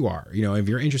 whoever you are, if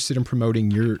you're interested in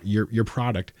promoting your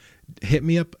product, hit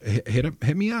me up,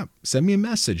 hit me up, send me a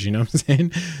message, you know what I'm saying?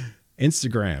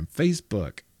 Instagram,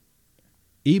 Facebook,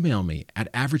 email me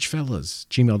at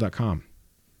averagefellas@gmail.com.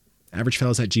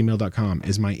 averagefellas@gmail.com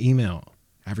is my email.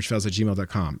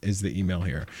 averagefellas@gmail.com is the email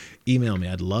here. Email me.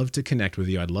 I'd love to connect with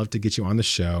you. I'd love to get you on the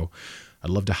show. I'd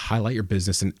love to highlight your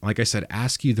business. And like I said,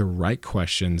 ask you the right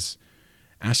questions.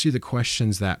 Ask you the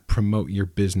questions that promote your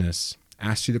business.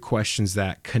 Ask you the questions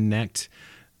that connect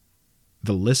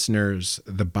the listeners,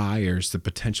 the buyers, the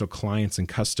potential clients and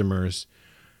customers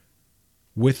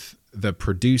with the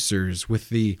producers, with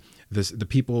the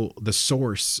people, the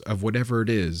source of whatever it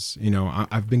is.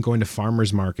 I've been going to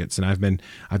farmers markets, and I've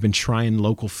been trying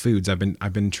local foods. I've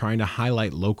been trying to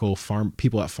highlight local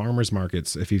people at farmers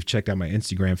markets. If you've checked out my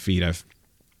Instagram feed, I've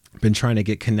been trying to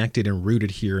get connected and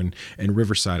rooted here in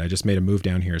Riverside. I just made a move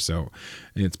down here. So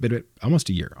it's been almost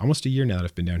a year now that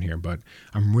I've been down here, but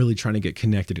I'm really trying to get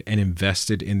connected and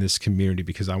invested in this community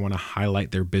because I want to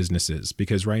highlight their businesses.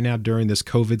 Because right now, during this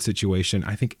COVID situation,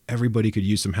 I think everybody could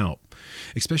use some help,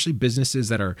 especially businesses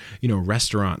that are,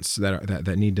 restaurants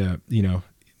that need to,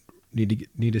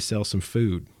 need to sell some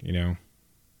food,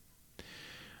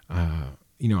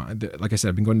 like I said,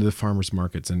 I've been going to the farmers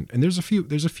markets, and there's a few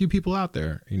people out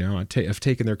there. I've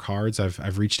taken their cards.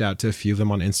 I've reached out to a few of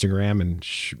them on Instagram and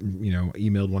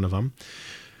emailed one of them,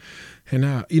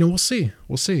 and we'll see.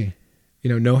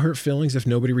 No hurt feelings if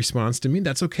nobody responds to me.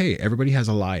 That's okay. Everybody has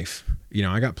a life.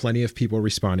 I got plenty of people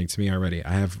responding to me already.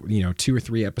 I have, 2 or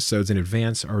 3 episodes in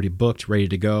advance already booked, ready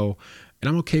to go. And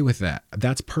I'm okay with that.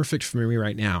 That's perfect for me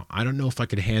right now. I don't know if I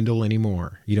could handle any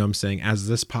more. You know what I'm saying? As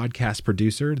this podcast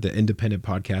producer, the independent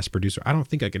podcast producer, I don't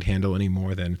think I could handle any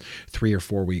more than 3 or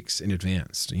 4 weeks in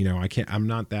advance. I'm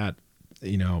not that,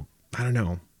 I don't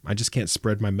know. I just can't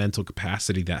spread my mental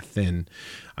capacity that thin.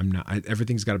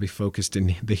 Everything's got to be focused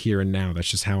in the here and now. That's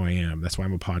just how I am. That's why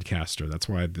I'm a podcaster. That's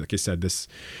why, like I said, this,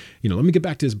 let me get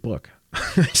back to his book.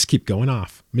 I just keep going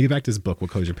off. Let me get back to his book,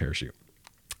 What Close Your Parachute.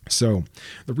 So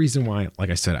the reason why, like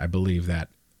I said, I believe that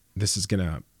this is going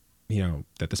to,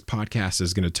 that this podcast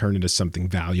is going to turn into something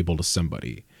valuable to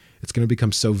somebody. It's going to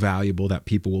become so valuable that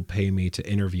people will pay me to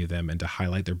interview them and to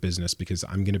highlight their business, because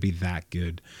I'm going to be that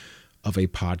good of a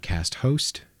podcast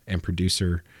host and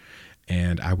producer,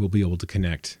 and I will be able to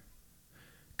connect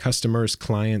customers,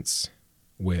 clients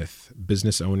with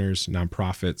business owners,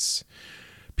 nonprofits,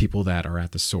 people that are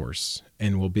at the source,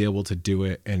 and we'll be able to do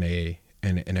it in a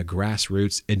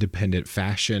grassroots, independent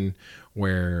fashion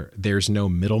where there's no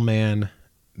middleman.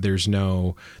 There's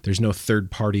no third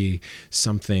party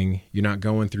something. You're not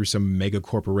going through some mega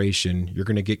corporation. You're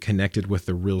going to get connected with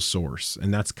the real source.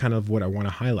 And that's kind of what I want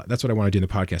to highlight. That's what I want to do in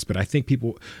the podcast. But I think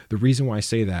the reason why I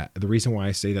say that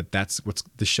that's what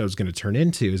the show's going to turn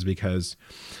into is because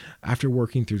after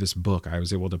working through this book, I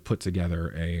was able to put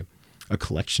together a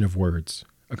collection of words,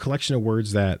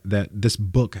 that this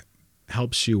book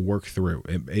helps you work through.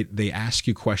 They ask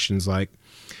you questions like,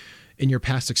 in your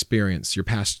past experience, your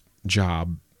past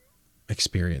job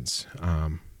experience,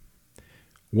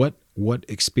 what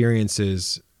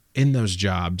experiences in those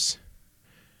jobs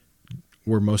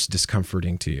were most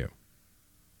discomforting to you?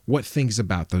 What things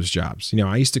about those jobs?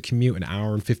 I used to commute an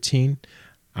hour and 15,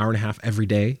 hour and a half every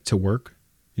day to work.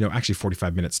 Actually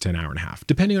 45 minutes to an hour and a half,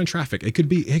 depending on traffic. It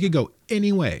could go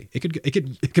any way.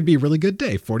 It could be a really good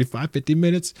day, 45, 50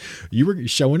 minutes. You were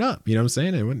showing up, you know what I'm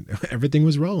saying? And when everything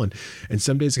was rolling. And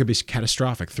some days it could be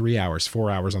catastrophic, 3 hours,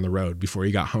 4 hours on the road before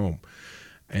you got home.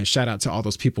 And shout out to all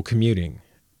those people commuting.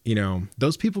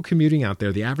 Those people commuting out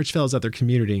there, the average fellas out there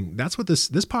commuting, that's what this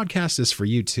podcast is for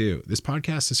you too. This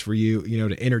podcast is for you,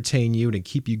 to entertain you, to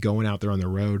keep you going out there on the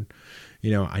road.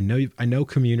 I know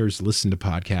commuters listen to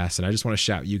podcasts, and I just want to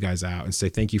shout you guys out and say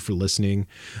thank you for listening.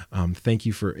 Thank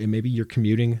you for, and maybe you're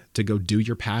commuting to go do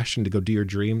your passion, to go do your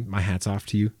dream. My hat's off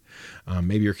to you.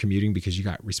 Maybe you're commuting because you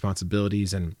got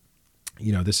responsibilities, and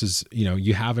this is,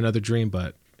 you have another dream,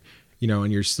 but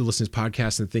and you're still listening to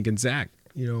podcasts and thinking, Zach,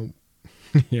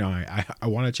 I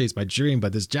want to chase my dream,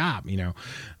 but this job, hey,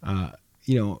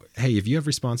 if you have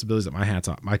responsibilities,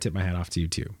 I tip my hat off to you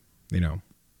too.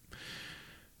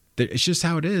 It's just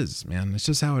how it is, man. It's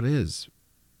just how it is.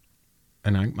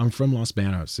 And I'm from Los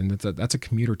Banos, and that's a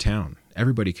commuter town.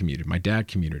 Everybody commuted. My dad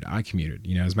commuted. I commuted.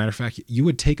 As a matter of fact, you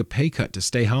would take a pay cut to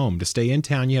stay home. To stay in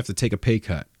town, you have to take a pay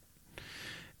cut.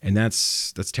 And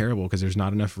that's terrible because there's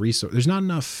not enough resource. There's not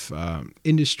enough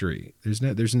industry. There's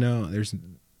not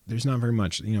very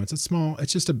much.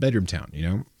 It's just a bedroom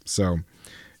town. So,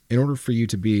 in order for you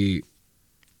to be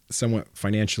somewhat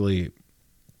financially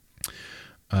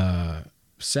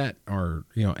set or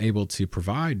able to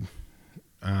provide,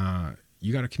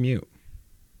 you got to commute.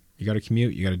 You got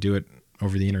to do it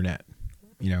over the internet.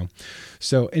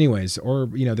 So anyways, or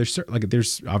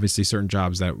there's obviously certain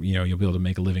jobs that you'll be able to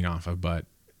make a living off of, but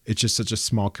it's just such a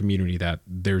small community that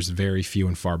there's very few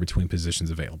and far between positions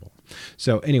available.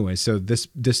 So anyway, so this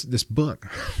book,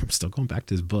 I'm still going back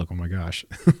to this book. Oh my gosh.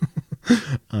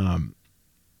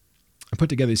 I put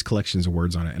together these collections of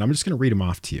words on it, and I'm just going to read them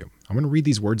off to you. I'm going to read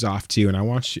these words off to you, and I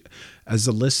want you, as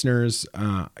the listeners,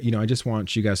 I just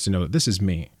want you guys to know that this is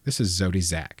me. This is Zodi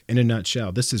Zach. In a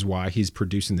nutshell, this is why he's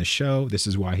producing the show. This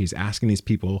is why he's asking these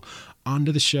people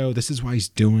onto the show. This is why he's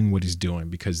doing what he's doing,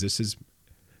 because this is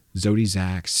Zodi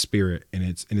Zach's spirit in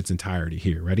its entirety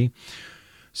here. Ready?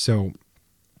 So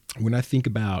when I think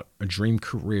about a dream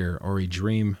career or a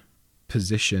dream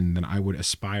position that I would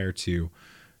aspire to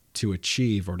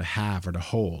achieve or to have or to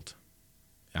hold,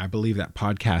 I believe that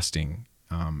podcasting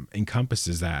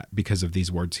encompasses that because of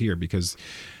these words here, because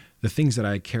the things that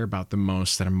I care about the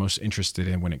most, that I'm most interested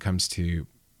in when it comes to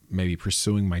maybe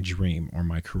pursuing my dream or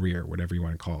my career, whatever you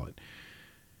want to call it,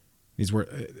 these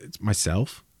words, it's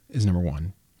myself is number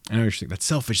one. I know you're saying, that's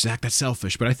selfish, Zach, that's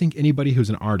selfish. But I think anybody who's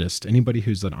an artist, anybody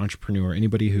who's an entrepreneur,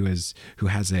 anybody who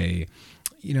has a,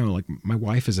 like my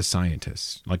wife is a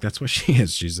scientist. Like that's what she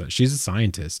is. She's a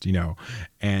scientist,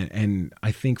 and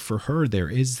I think for her, there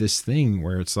is this thing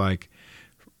where it's like,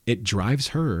 it drives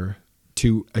her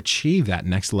to achieve that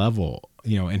next level,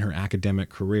 in her academic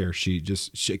career. She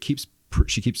keeps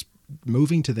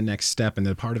moving to the next step. And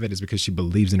the part of it is because she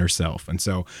believes in herself. And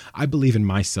so I believe in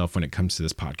myself when it comes to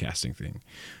this podcasting thing,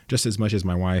 just as much as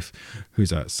my wife,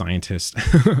 who's a scientist,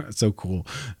 so cool.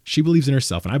 She believes in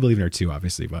herself, and I believe in her too,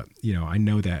 obviously. But, I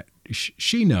know that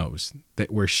she knows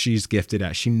that where she's gifted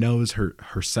at, she knows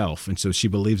herself. And so she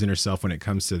believes in herself when it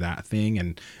comes to that thing.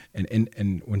 And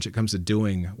when it comes to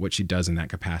doing what she does in that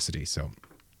capacity. So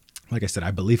like I said,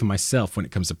 I believe in myself when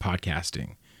it comes to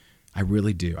podcasting. I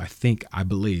really do. I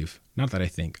believe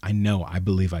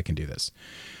I can do this.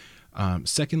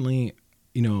 Secondly,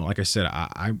 like I said,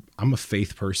 I'm a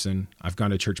faith person. I've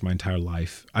gone to church my entire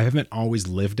life. I haven't always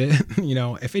lived it.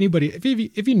 If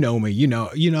you know me, you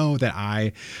know that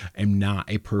I am not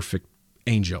a perfect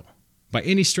angel by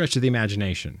any stretch of the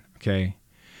imagination. Okay.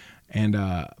 And,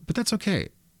 but that's okay.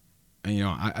 And,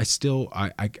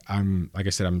 I'm, like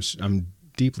I said, I'm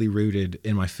deeply rooted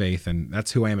in my faith, and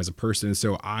that's who I am as a person.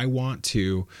 So I want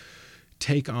to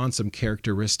take on some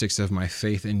characteristics of my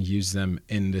faith and use them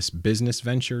in this business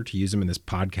venture, to use them in this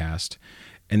podcast.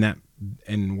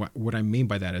 And what I mean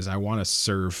by that is I want to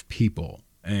serve people.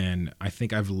 And I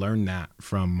think I've learned that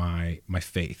from my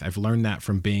faith. I've learned that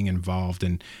from being involved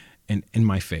in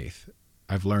my faith.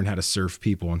 I've learned how to serve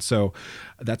people. And so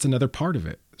that's another part of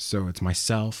it. So it's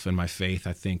myself and my faith.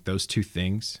 I think those two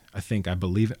things, I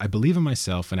believe in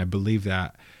myself, and I believe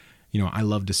that, I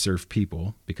love to serve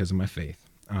people because of my faith.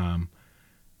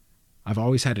 I've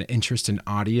always had an interest in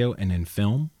audio and in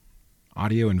film,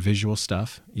 audio and visual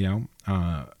stuff.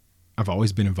 I've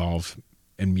always been involved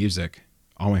in music.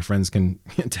 All my friends can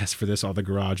attest for this, all the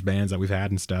garage bands that we've had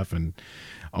and stuff, and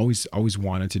always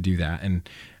wanted to do that. And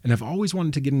I've always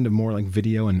wanted to get into more like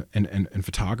video and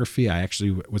photography. I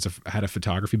actually had a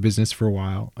photography business for a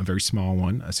while, a very small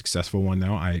one, a successful one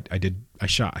though. I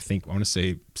shot, I want to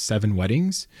say 7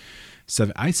 weddings.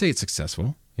 I'd say it's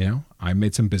successful. I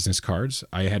made some business cards.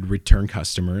 I had return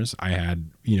customers. I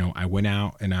went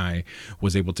out and I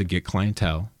was able to get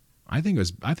clientele. I think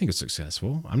it was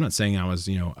successful. I'm not saying I was,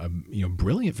 a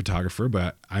brilliant photographer,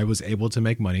 but I was able to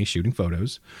make money shooting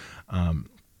photos.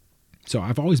 So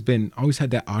I've always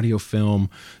had that audio film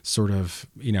sort of,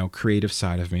 creative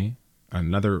side of me.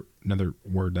 Another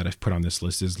word that I've put on this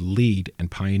list is lead and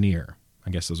pioneer. I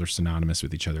guess those are synonymous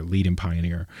with each other, lead and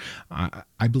pioneer.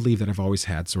 I believe that I've always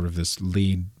had sort of this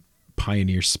lead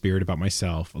pioneer spirit about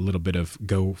myself, a little bit of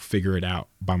go figure it out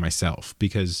by myself,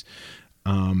 because,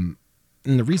 and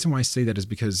the reason why I say that is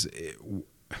because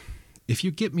if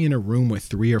you get me in a room with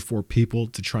 3 or 4 people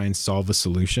to try and solve a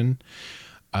solution,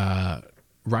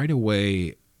 right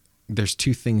away, there's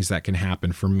 2 things that can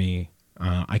happen for me.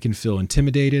 I can feel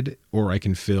intimidated, or I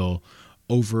can feel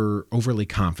overly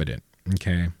confident.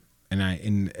 Okay.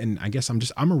 And I guess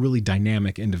I'm a really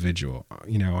dynamic individual,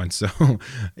 and so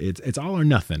it's all or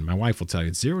nothing. My wife will tell you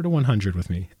it's 0 to 100 with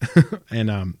me.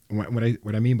 And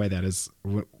what I mean by that is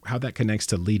how that connects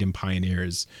to lead and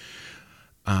pioneers.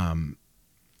 I'm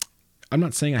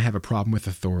not saying I have a problem with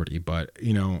authority, but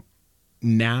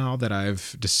now that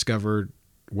I've discovered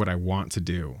what I want to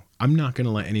do, I'm not going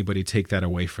to let anybody take that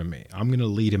away from me. I'm going to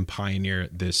lead and pioneer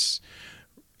this,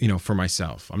 for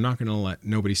myself. I'm not going to let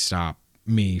nobody stop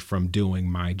me from doing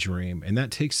my dream. And that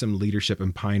takes some leadership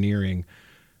and pioneering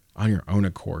on your own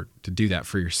accord to do that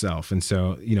for yourself. And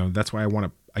so, that's why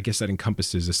I guess that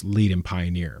encompasses this lead and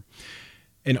pioneer.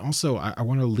 And also I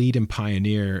want to lead and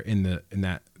pioneer in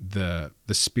the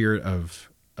spirit of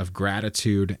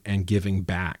gratitude and giving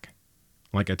back.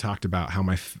 Like I talked about how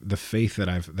the faith that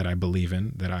I believe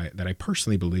in, that I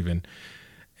personally believe in,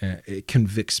 it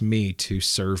convicts me to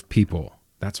serve people.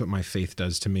 That's what my faith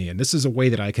does to me. And this is a way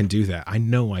that I can do that. I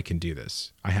know I can do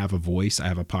this. I have a voice. I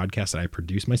have a podcast that I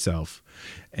produce myself.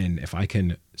 And if I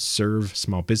can serve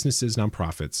small businesses,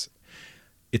 nonprofits,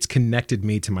 it's connected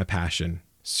me to my passion.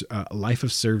 A life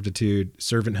of servitude,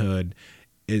 servanthood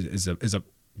is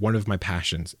one of my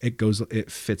passions.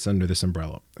 It fits under this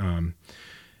umbrella.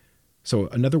 So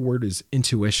another word is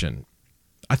intuition.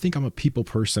 I think I'm a people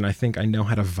person. I think I know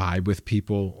how to vibe with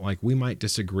people. Like, we might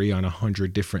disagree on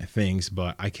 100 different things,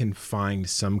 but I can find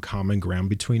some common ground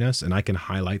between us, and I can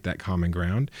highlight that common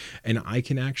ground, and I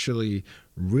can actually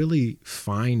really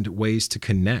find ways to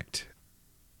connect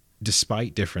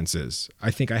despite differences.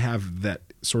 I think I have that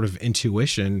sort of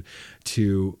intuition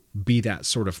to be that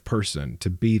sort of person,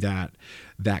 to be that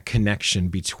connection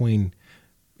between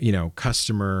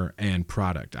customer and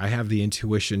product. I have the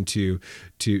intuition to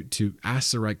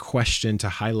ask the right question, to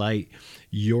highlight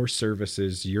your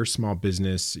services, your small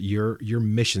business, your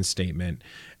mission statement,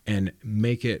 and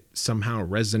make it somehow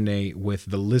resonate with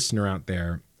the listener out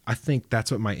there. I think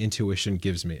that's what my intuition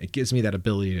gives me. It gives me that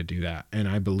ability to do that. And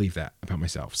I believe that about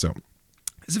myself. So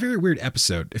It's a very weird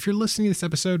episode. If you're listening to this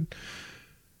episode,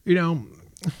 you know,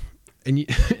 and you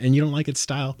and you don't like its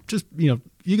style, just, you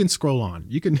can scroll on.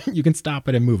 You can stop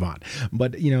it and move on.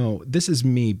 But, this is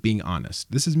me being honest.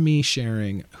 This is me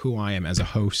sharing who I am as a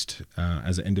host,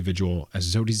 as an individual,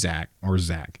 as Zodi Zach or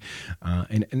Zach.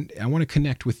 And I want to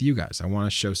connect with you guys. I want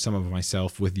to show some of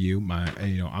myself with you.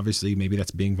 Obviously maybe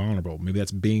that's being vulnerable. Maybe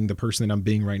that's being the person that I'm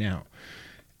being right now.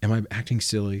 Am I acting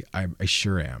silly? I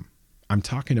sure am. I'm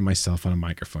talking to myself on a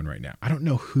microphone right now. I don't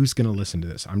know who's going to listen to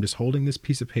this. I'm just holding this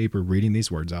piece of paper, reading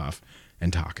these words off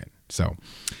and talking. So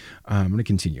I'm going to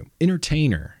continue.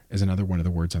 Entertainer is another one of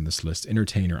the words on this list.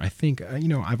 Entertainer. I think,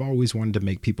 I've always wanted to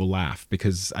make people laugh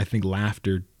because I think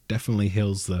laughter definitely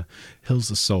heals the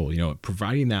soul,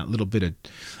 providing that little bit of,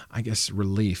 I guess,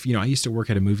 relief. I used to work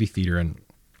at a movie theater, and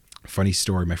funny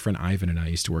story, my friend Ivan and I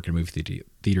used to work in a movie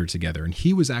theater together, and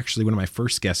he was actually one of my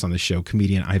first guests on the show,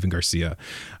 comedian Ivan Garcia.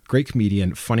 Great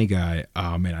comedian, funny guy.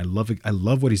 Oh man, I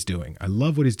love what he's doing. Absolutely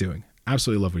love what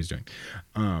he's doing.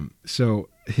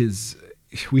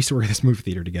 We used to work at this movie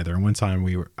theater together, and one time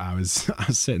I was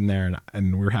sitting there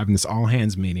and we were having this all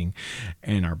hands meeting,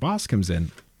 and our boss comes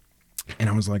in. And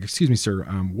I was like, "Excuse me, sir,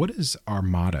 what is our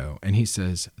motto?" And he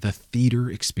says, "The theater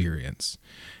experience."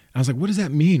 I was like, "What does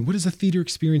that mean? What does a theater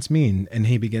experience mean?" And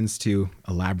he begins to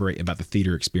elaborate about the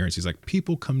theater experience. He's like,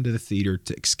 people come to the theater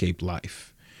to escape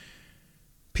life.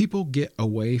 People get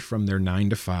away from their 9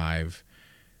 to 5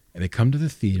 and they come to the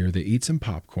theater, they eat some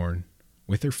popcorn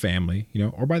with their family,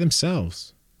 or by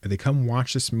themselves. And they come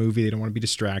watch this movie. They don't want to be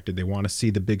distracted. They want to see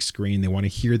the big screen. They want to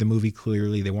hear the movie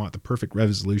clearly. They want the perfect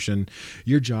resolution.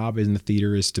 Your job in the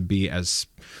theater is to be as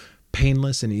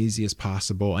painless and easy as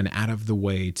possible and out of the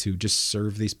way to just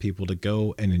serve these people to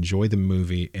go and enjoy the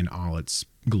movie in all its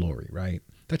glory, right?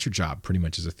 That's your job pretty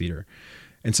much as a theater.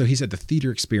 And so he said the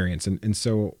theater experience. And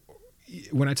so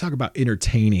when I talk about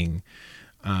entertaining,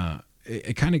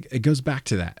 it goes back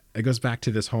to that. It goes back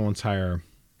to this whole entire,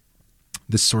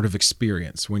 this sort of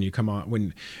experience when you come on,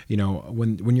 when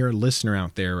you're a listener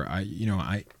out there,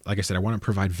 like I said, I want to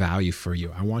provide value for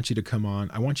you. I want you to come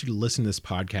on. I want you to listen to this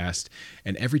podcast.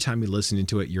 And every time you listen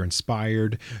into it, you're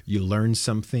inspired, you learn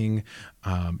something,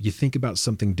 you think about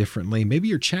something differently. Maybe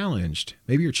you're challenged.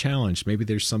 Maybe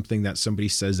there's something that somebody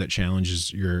says that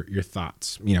challenges your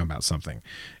thoughts, about something,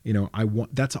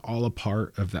 that's all a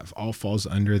part of that. All falls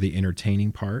under the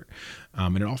entertaining part.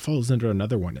 And it all falls under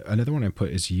another one. Another one I put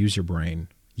is use brain.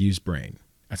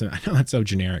 I know that's so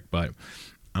generic, but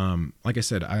like I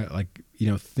said, I like,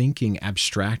 thinking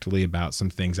abstractly about some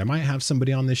things. I might have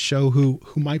somebody on this show who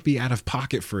might be out of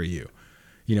pocket for you,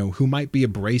 who might be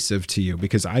abrasive to you,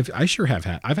 because I've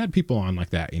had people on like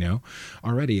that,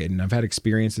 already. And I've had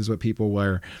experiences with people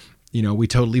where, we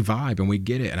totally vibe and we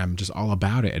get it and I'm just all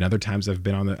about it. And other times I've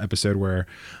been on the episode where,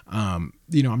 I'm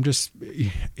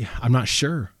not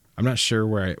sure. I'm not sure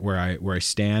where I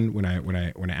stand when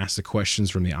I ask the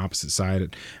questions from the opposite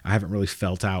side. I haven't really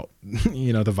felt out,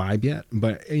 the vibe yet,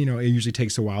 but it usually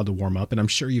takes a while to warm up. And I'm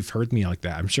sure you've heard me like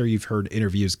that. I'm sure you've heard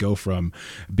interviews go from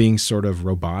being sort of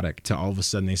robotic to all of a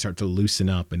sudden they start to loosen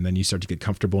up and then you start to get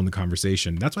comfortable in the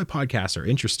conversation. That's why podcasts are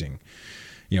interesting.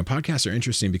 Podcasts are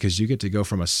interesting because you get to go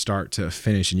from a start to a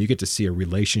finish and you get to see a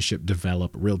relationship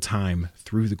develop real time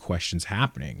through the questions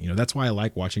happening. That's why I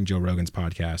like watching Joe Rogan's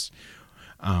podcast.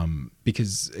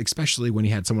 Because especially when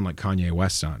he had someone like Kanye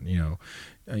West on,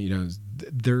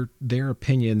 their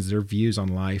opinions, their views on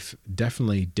life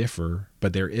definitely differ,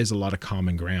 but there is a lot of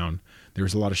common ground.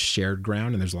 There's a lot of shared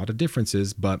ground and there's a lot of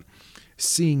differences, but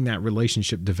seeing that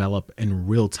relationship develop in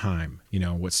real time,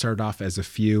 what started off as a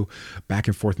few back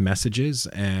and forth messages.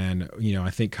 And,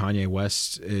 I think Kanye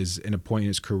West is in a point in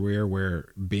his career where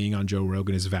being on Joe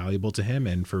Rogan is valuable to him.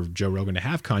 And for Joe Rogan to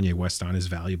have Kanye West on is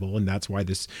valuable. And that's why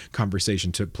this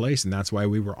conversation took place. And that's why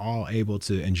we were all able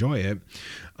to enjoy it.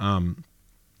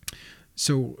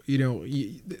 So,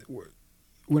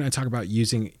 when I talk about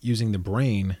using the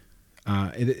brain,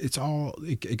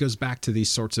 it goes back to these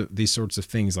sorts of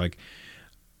things, like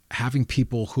having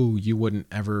people who you wouldn't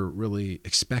ever really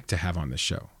expect to have on this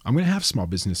show. I'm going to have small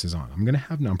businesses on. I'm going to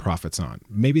have nonprofits on.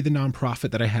 Maybe the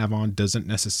nonprofit that I have on doesn't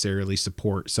necessarily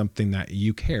support something that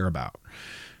you care about.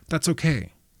 That's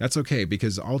okay. That's okay,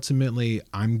 because ultimately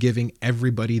I'm giving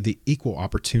everybody the equal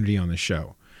opportunity on the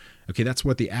show. Okay, that's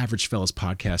what the Average Fellas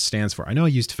podcast stands for. I know I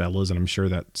used fellas, and I'm sure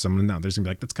that someone out there's gonna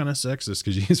be like, that's kind of sexist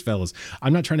because you use fellas.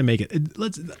 I'm not trying to make it.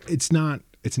 It's not.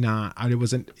 I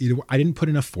didn't put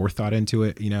enough forethought into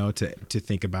it, to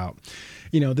think about,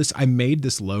 this. I made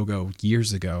this logo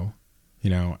years ago,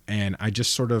 and I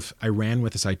just I ran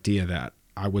with this idea that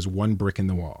I was one brick in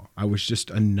the wall. I was just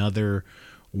another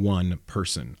one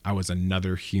person. I was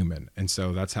another human. And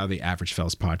so that's how the Average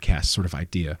Fellas podcast sort of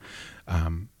idea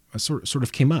sort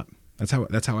of came up.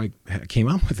 That's how I came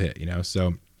up with it,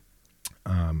 So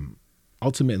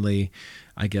ultimately,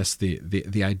 I guess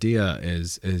the idea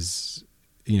is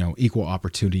equal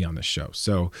opportunity on the show.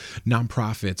 So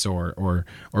nonprofits or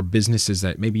businesses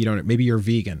that maybe you're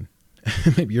vegan,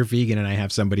 maybe you're vegan, and I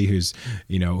have somebody who's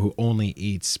who only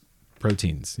eats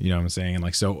proteins, what I'm saying?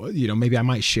 And so maybe I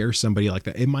might share somebody like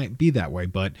that. It might be that way,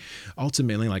 but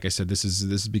ultimately, like I said, this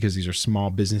is because these are small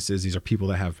businesses. These are people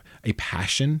that have a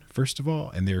passion, first of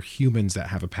all, and they're humans that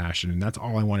have a passion. And that's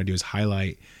all I want to do is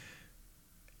highlight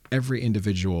every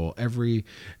individual, every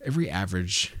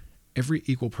average, every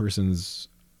equal person's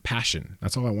passion.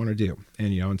 That's all I want to do.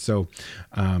 And, so,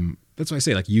 that's why I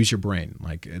say, use your brain.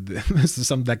 This is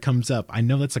something that comes up. I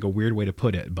know that's a weird way to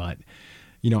put it, but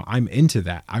I'm into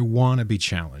that. I want to be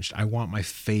challenged. I want my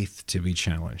faith to be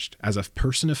challenged. As a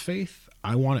person of faith,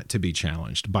 I want it to be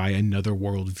challenged by another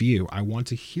worldview. I want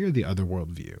to hear the other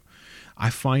worldview. I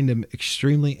find them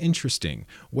extremely interesting,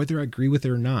 whether I agree with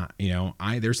it or not.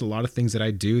 There's a lot of things that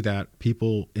I do that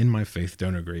people in my faith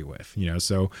don't agree with.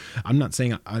 So I'm not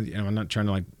saying I'm not trying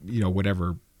to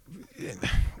whatever.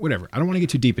 I don't want to get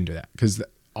too deep into that, because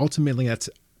ultimately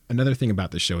that's another thing about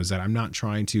this show, is that I'm not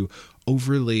trying to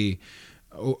overly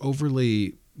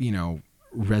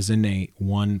resonate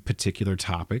one particular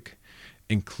topic,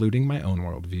 including my own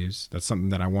worldviews. That's something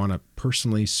that I want to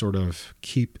personally sort of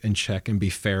keep in check and be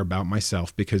fair about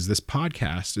myself, because this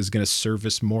podcast is going to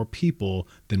service more people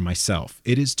than myself.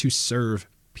 It is to serve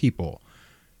people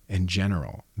in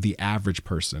general, the average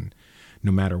person,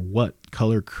 no matter what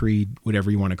color, creed,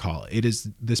 whatever you want to call it.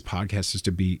 This podcast is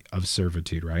to be of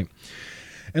servitude, right?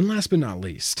 And last but not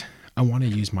least, I want to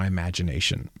use my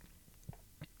imagination.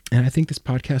 And I think this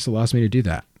podcast allows me to do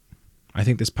that. I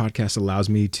think this podcast allows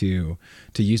me to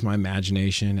use my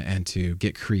imagination and to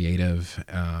get creative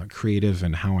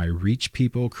in how I reach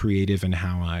people, creative in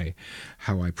how I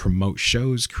promote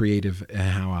shows, creative in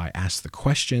how I ask the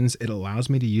questions. It allows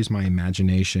me to use my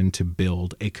imagination to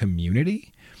build a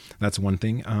community. That's one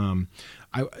thing.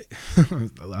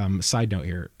 Side note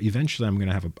here. Eventually, I'm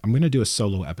gonna do a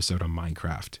solo episode on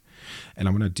Minecraft, and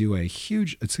I'm gonna do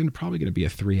it's probably gonna be a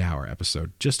 3-hour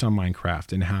episode just on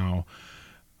Minecraft, and how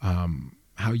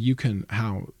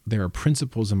there are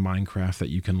principles in Minecraft that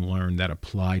you can learn that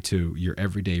apply to your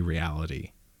everyday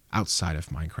reality outside of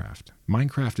Minecraft.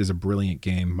 Minecraft is a brilliant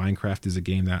game. Minecraft is a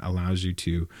game that allows you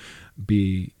to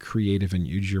be creative and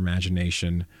use your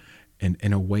imagination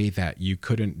in a way that you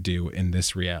couldn't do in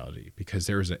this reality, because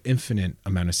there is an infinite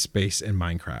amount of space in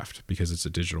Minecraft because it's a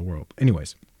digital world.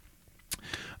 Anyways,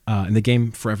 and the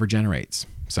game forever generates.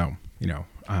 So,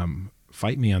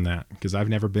 fight me on that, because I've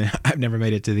never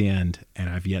made it to the end, and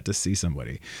I've yet to see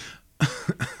somebody.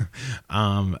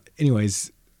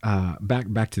 Anyways,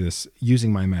 back to this,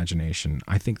 using my imagination.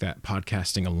 I think that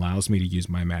podcasting allows me to use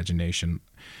my imagination,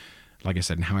 like I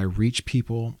said, and how I reach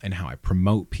people and how I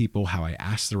promote people, how I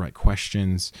ask the right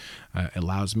questions.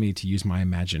 Allows me to use my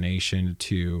imagination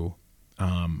to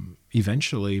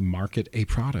eventually market a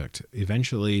product,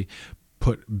 eventually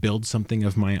build something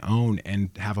of my own, and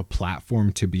have a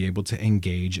platform to be able to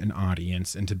engage an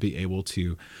audience and to be able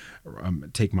to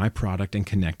take my product and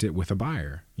connect it with a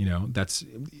buyer. That's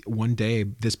one day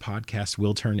this podcast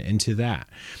will turn into that.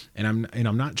 And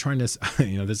I'm not trying to,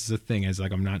 this is the thing, is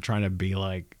I'm not trying to be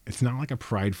it's not like a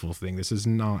prideful thing. This is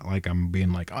not like I'm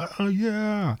being oh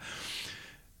yeah.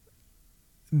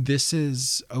 This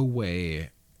is a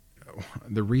way.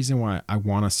 The reason why I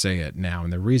want to say it now,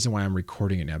 and the reason why I'm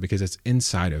recording it now, because it's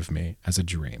inside of me as a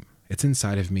dream. It's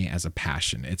inside of me as a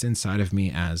passion. It's inside of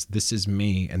me as this is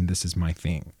me and this is my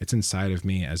thing. It's inside of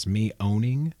me as me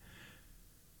owning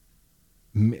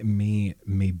me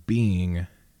being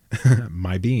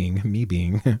my being, me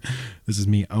being. This is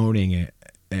me owning it,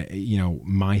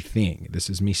 my thing. This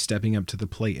is me stepping up to the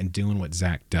plate and doing what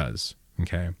Zach does.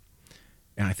 Okay.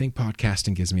 And I think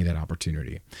podcasting gives me that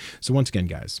opportunity. So once again,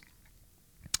 guys,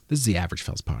 this is the Average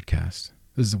Fellas podcast.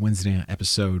 This is a Wednesday night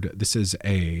episode. This is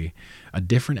a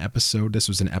different episode. This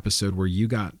was an episode where you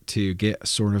got to get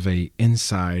sort of a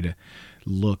inside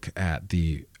look at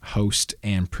the host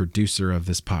and producer of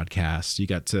this podcast. You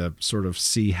got to sort of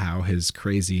see how his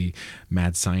crazy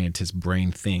mad scientist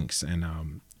brain thinks. And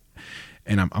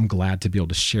I'm glad to be able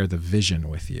to share the vision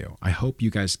with you. I hope you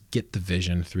guys get the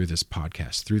vision through this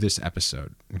podcast, through this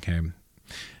episode. Okay.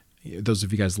 Those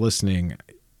of you guys listening,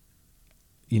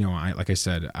 like I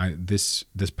said, this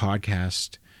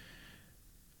podcast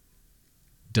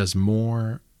does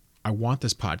more. I want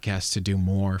this podcast to do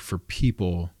more for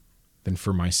people than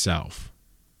for myself.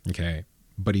 Okay.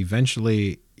 but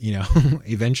eventually,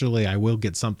 eventually I will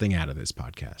get something out of this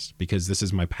podcast because this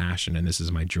is my passion and this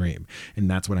is my dream. And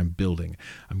that's what I'm building.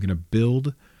 I'm going to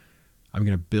build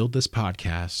this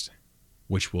podcast,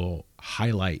 which will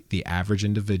highlight the average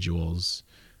individuals,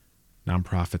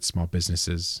 nonprofits, small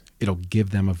businesses. It'll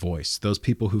give them a voice. Those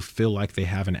people who feel like they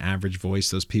have an average voice,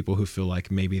 those people who feel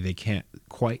like maybe they can't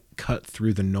quite cut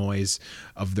through the noise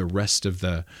of the rest of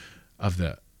the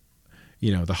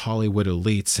the Hollywood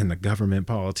elites and the government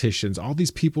politicians, all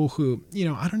these people who,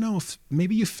 I don't know if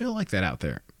maybe you feel like that out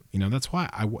there. That's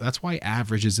why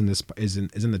average is in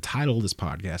the title of this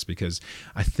podcast, because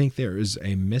I think there is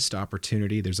a missed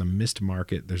opportunity. There's a missed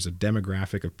market. There's a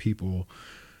demographic of people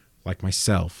like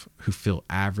myself who feel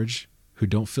average, who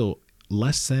don't feel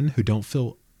less than, who don't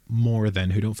feel more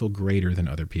than, who don't feel greater than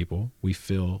other people. We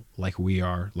feel like we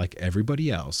are like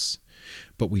everybody else,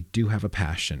 but we do have a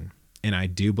passion. And I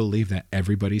do believe that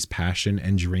everybody's passion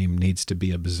and dream needs to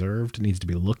be observed, needs to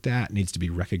be looked at, needs to be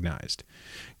recognized.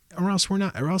 Or else we're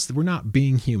not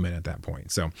being human at that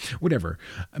point. So whatever.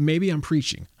 Maybe I'm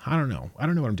preaching. I don't know. I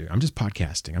don't know what I'm doing. I'm just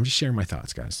podcasting. I'm just sharing my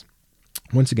thoughts, guys.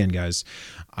 Once again, guys,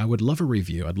 I would love a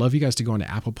review. I'd love you guys to go into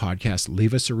Apple Podcasts,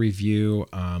 leave us a review,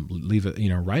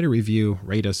 write a review,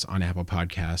 rate us on Apple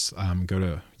Podcasts, go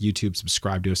to YouTube,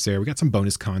 subscribe to us there. We got some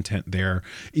bonus content there.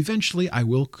 Eventually, I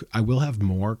will have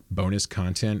more bonus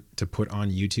content to put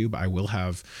on YouTube. I will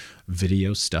have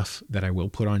video stuff that I will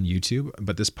put on YouTube,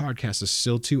 but this podcast is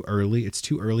still too early. It's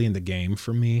too early in the game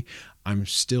for me. I'm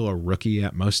still a rookie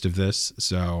at most of this.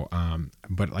 So,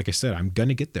 but like I said, I'm going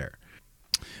to get there.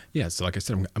 Yeah, so like I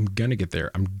said, I'm gonna get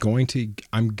there. I'm going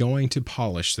to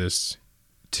polish this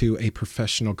to a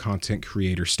professional content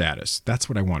creator status. That's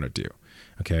what I want to do.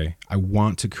 Okay, I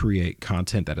want to create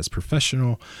content that is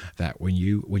professional. That when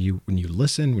you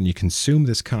listen, when you consume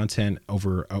this content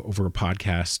over a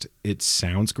podcast, it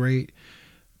sounds great.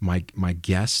 My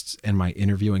guests and my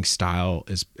interviewing style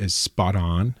is spot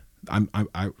on.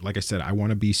 I like I said, I want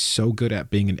to be so good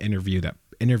at being an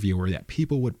interviewer that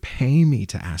people would pay me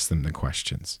to ask them the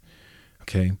questions.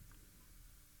 Okay.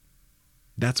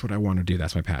 That's what I want to do.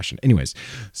 That's my passion. Anyways,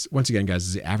 once again, guys, this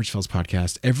is the Average Fellas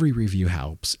Podcast. Every review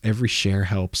helps. Every share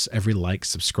helps. Every like,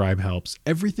 subscribe helps.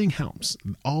 Everything helps.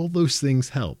 All those things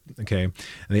help. Okay. And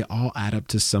they all add up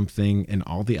to something in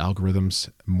all the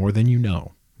algorithms more than you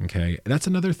know. Okay, that's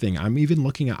another thing. I have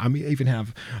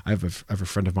a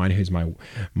friend of mine who's my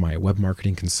web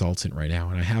marketing consultant right now,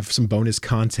 and I have some bonus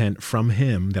content from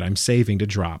him that I'm saving to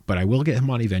drop. But I will get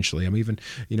him on eventually.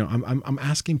 I'm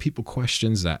asking people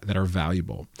questions that are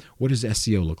valuable. What does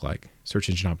SEO look like? Search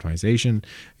engine optimization.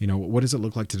 What does it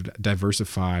look like to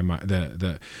diversify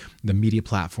the media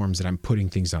platforms that I'm putting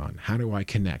things on? How do I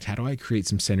connect? How do I create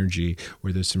some synergy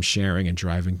where there's some sharing and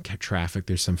driving traffic?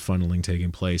 There's some funneling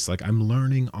taking place. Like, I'm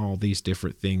learning all these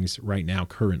different things right now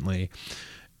currently,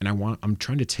 and I'm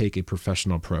trying to take a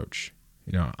professional approach.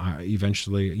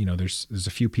 Eventually, there's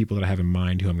a few people that I have in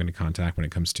mind who I'm going to contact when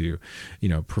it comes to,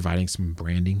 providing some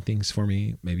branding things for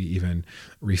me, maybe even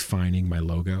refining my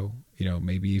logo,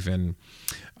 maybe even,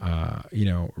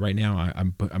 right now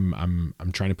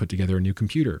I'm trying to put together a new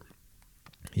computer.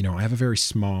 I have a very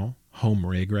small home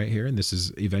rig right here, and this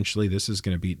is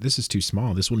too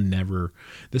small. This will never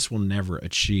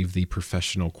achieve the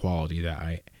professional quality that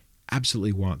I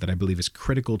absolutely want, that I believe is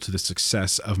critical to the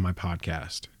success of my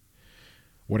podcast.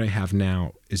 What I have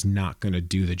now is not going to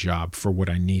do the job for what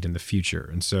I need in the future.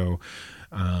 And so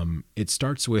it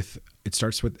starts with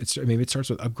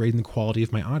upgrading the quality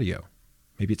of my audio.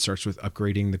 Maybe it starts with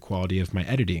upgrading the quality of my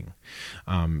editing.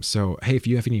 So, hey, if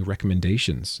you have any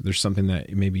recommendations, there's something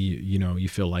that maybe, you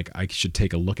feel like I should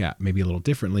take a look at maybe a little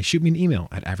differently, shoot me an email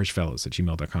at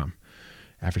averagefellas@gmail.com.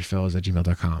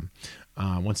 averagefellas@gmail.com.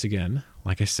 Once again,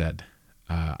 like I said,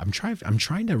 I'm trying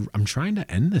to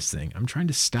end this thing. I'm trying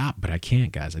to stop, but I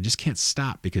can't, guys. I just can't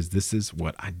stop because this is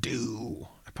what I do.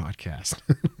 I podcast.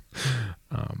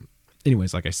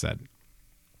 Anyways, like I said,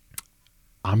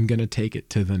 I'm going to take it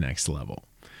to the next level.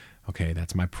 Okay.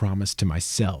 That's my promise to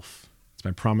myself. It's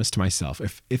my promise to myself.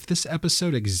 If this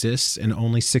episode exists and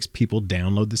only 6 people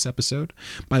download this episode,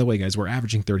 by the way, guys, we're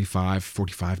averaging 35,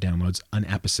 45 downloads an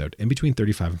episode, in between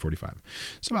 35 and 45.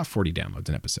 So about 40 downloads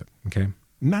an episode. Okay.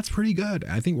 And that's pretty good.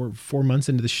 I think we're 4 months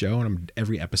into the show, and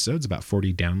every episode's about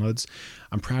 40 downloads.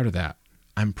 I'm proud of that.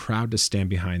 I'm proud to stand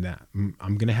behind that. I'm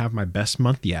going to have my best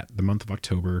month yet, the month of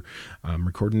October. I'm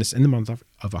recording this in the month of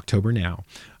October now.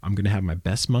 I'm going to have my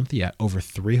best month yet. Over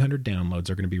 300 downloads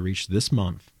are going to be reached this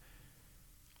month.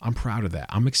 I'm proud of that.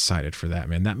 I'm excited for that,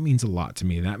 man. That means a lot to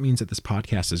me. That means that this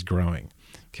podcast is growing.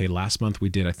 Okay, last month we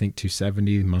did, I think,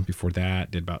 270. The month before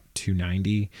that, did about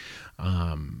 290.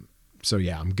 So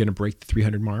yeah, I'm going to break the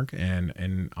 300 mark,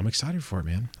 and I'm excited for it,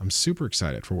 man. I'm super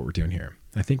excited for what we're doing here.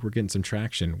 I think we're getting some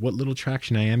traction. What little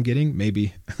traction I am getting,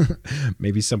 maybe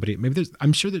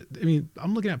I'm sure that,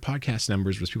 I'm looking at podcast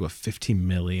numbers where people have 15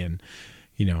 million,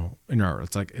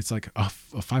 it's like a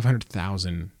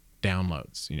 500,000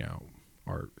 downloads,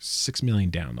 or 6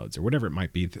 million downloads or whatever it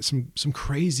might be. Some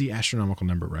crazy astronomical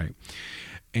number, right?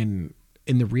 And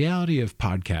in the reality of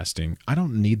podcasting, I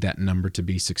don't need that number to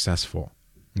be successful.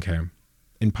 Okay.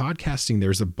 In podcasting,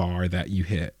 there's a bar that you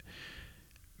hit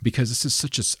because this is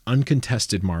such an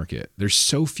uncontested market. There's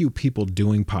so few people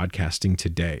doing podcasting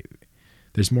today.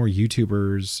 There's more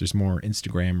YouTubers, there's more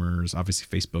Instagrammers,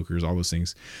 obviously Facebookers, all those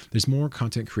things. There's more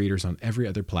content creators on every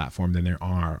other platform than there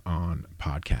are on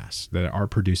podcasts that are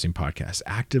producing podcasts,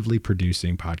 actively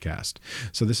producing podcasts.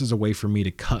 So this is a way for me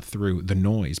to cut through the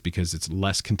noise because it's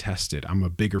less contested. I'm a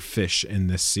bigger fish in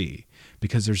this sea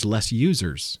because there's less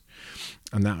users.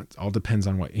 And that all depends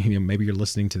on what, maybe you're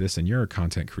listening to this and you're a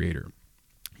content creator.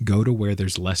 Go to where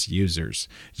there's less users.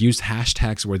 Use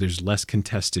hashtags where there's less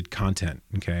contested content,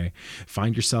 okay?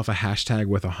 Find yourself a hashtag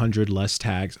with 100 less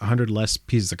tags, 100 less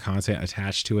pieces of content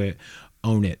attached to it.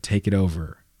 Own it. Take it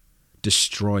over.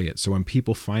 Destroy it. So when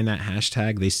people find that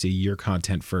hashtag, they see your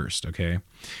content first, okay?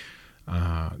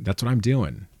 That's what I'm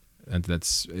doing. And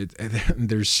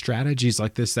there's strategies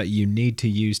like this that you need to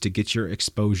use to get your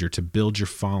exposure, to build your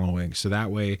following. So that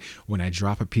way, when I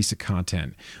drop a piece of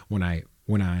content, when I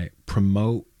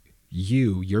promote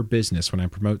your business, when I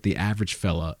promote The Average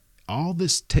Fella, all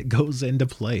this goes into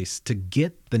place to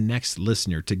get the next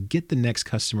listener, to get the next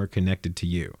customer connected to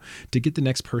you, to get the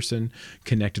next person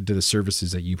connected to the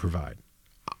services that you provide.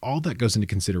 All that goes into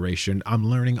consideration. I'm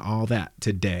learning all that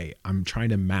today. I'm trying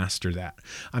to master that.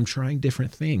 I'm trying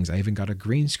different things. I even got a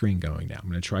green screen going now. I'm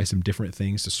going to try some different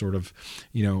things to sort of,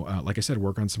 like I said,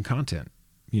 work on some content.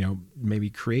 Maybe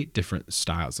create different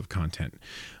styles of content,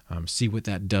 see what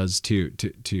that does to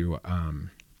get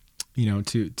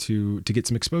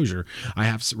some exposure.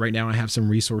 Right now I have some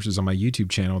resources on my YouTube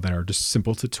channel that are just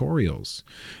simple tutorials.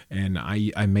 And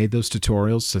I made those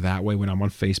tutorials so that way when I'm on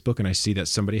Facebook and I see that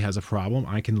somebody has a problem,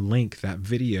 I can link that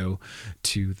video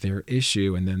to their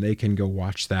issue and then they can go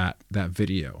watch that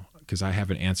video, because I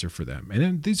have an answer for them. And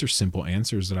then these are simple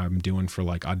answers that I'm doing for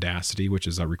like Audacity, which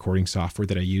is a recording software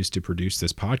that I use to produce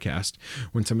this podcast.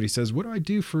 When somebody says, what do I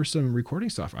do for some recording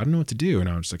software? I don't know what to do. And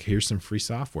I'm just like, here's some free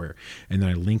software. And then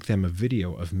I link them a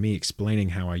video of me explaining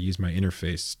how I use my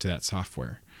interface to that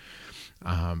software.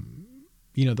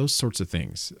 Those sorts of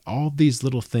things. All these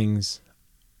little things,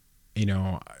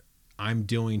 I'm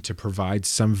doing to provide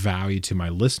some value to my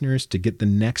listeners, to get the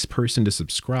next person to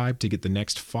subscribe, to get the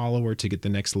next follower, to get the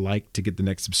next like, to get the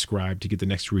next subscribe, to get the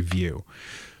next review,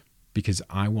 because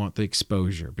I want the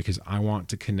exposure, because I want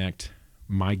to connect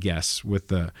my guests with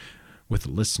the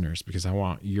listeners, because I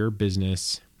want your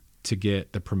business to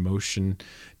get the promotion,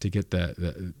 to get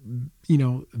the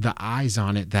eyes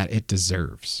on it that it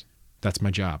deserves. That's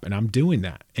my job. And I'm doing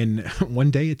that. And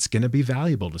one day it's going to be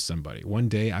valuable to somebody. One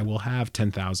day I will have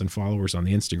 10,000 followers on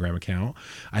the Instagram account.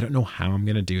 I don't know how I'm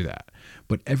going to do that,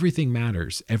 but everything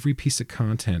matters. Every piece of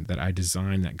content that I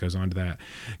design that goes onto that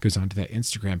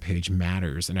Instagram page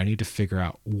matters. And I need to figure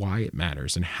out why it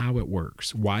matters and how it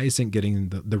works. Why isn't getting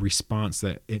the response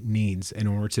that it needs in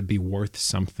order to be worth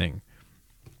something?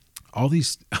 All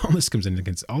this goes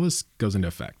into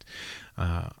effect.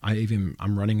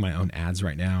 I'm running my own ads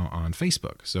right now on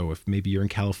Facebook. So if maybe you're in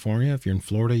California, if you're in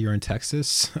Florida, you're in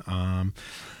Texas,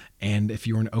 and if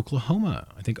you're in Oklahoma,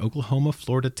 I think Oklahoma,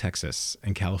 Florida, Texas,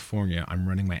 and California, I'm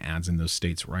running my ads in those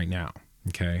states right now.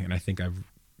 Okay, and I think I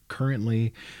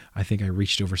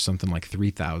reached over something like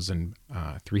 3,000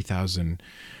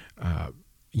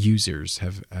 users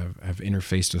have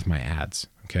interfaced with my ads.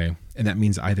 Okay. And that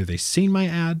means either they've seen my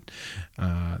ad,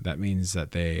 that means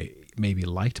that they maybe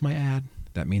liked my ad,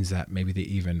 that means that maybe they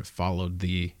even followed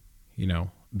the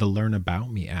Learn About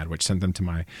Me ad, which sent them to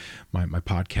my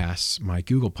podcast, my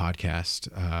Google Podcast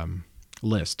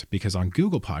list, because on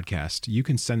Google Podcast, you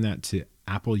can send that to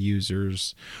Apple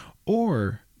users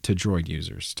or to Droid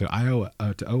users, to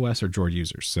OS or Droid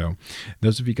users. So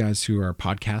those of you guys who are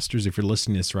podcasters, if you're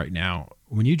listening to this right now,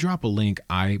 when you drop a link,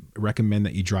 I recommend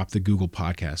that you drop the Google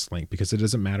Podcast link, because it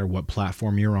doesn't matter what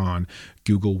platform you're on,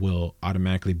 Google will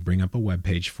automatically bring up a web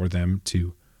page for them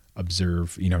to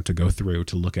observe, to go through,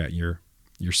 to look at your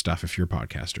stuff if you're a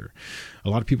podcaster. A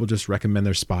lot of people just recommend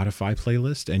their Spotify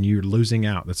playlist, and you're losing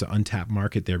out. That's an untapped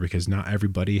market there, because not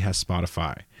everybody has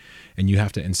Spotify and you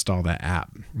have to install that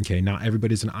app. Okay. Not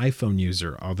everybody's an iPhone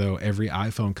user, although every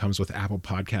iPhone comes with Apple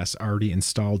Podcasts already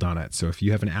installed on it. So if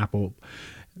you have an Apple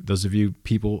Those of you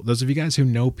guys who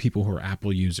know people who are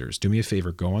Apple users, do me a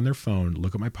favor, go on their phone,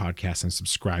 look at my podcast and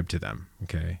subscribe to them.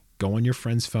 Okay. Go on your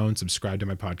friend's phone, subscribe to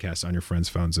my podcast on your friend's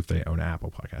phones if they own an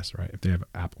Apple podcast, right? If they have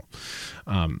Apple.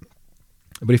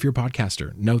 But if you're a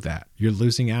podcaster, know that you're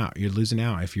losing out. You're losing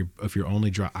out if you're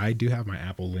only I do have my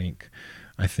Apple link,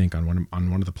 I think, on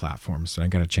one of the platforms. So I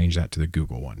got to change that to the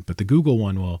Google one. But the Google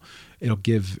one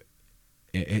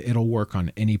it'll work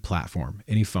on any platform,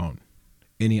 any phone,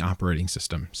 any operating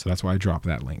system. So that's why I dropped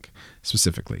that link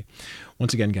specifically.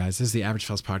 Once again, guys, this is the Average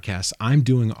Fellas Podcast. I'm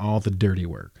doing all the dirty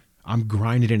work. I'm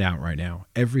grinding it out right now.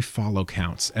 Every follow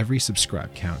counts, every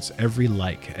subscribe counts, every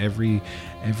like, every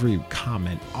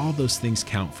comment, all those things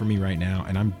count for me right now.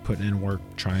 And I'm putting in work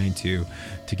trying to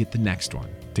get the next one,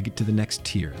 to get to the next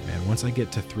tier, man. Once I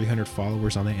get to 300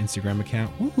 followers on the Instagram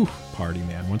account, woo, party,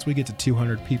 man. Once we get to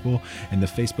 200 people in the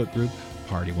Facebook group,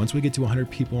 party. Once we get to 100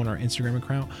 people on our Instagram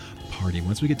account, party.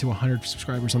 Once we get to 100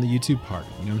 subscribers on the YouTube, party.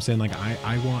 You know what I'm saying? Like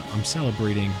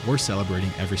we're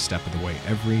celebrating every step of the way,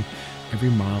 every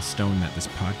milestone that this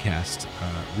podcast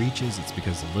reaches. It's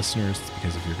because of the listeners, it's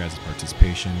because of your guys'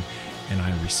 participation, and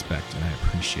I respect and I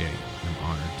appreciate and I'm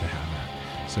honored to have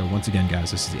that. So once again,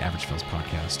 guys, this is the Average Fellas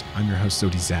Podcast. I'm your host,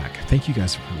 Sodi Zach. Thank you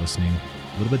guys for listening.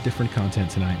 A little bit different content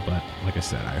tonight, but like I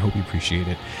said, I hope you appreciate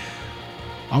it.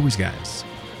 Always, guys,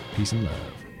 peace and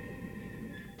love.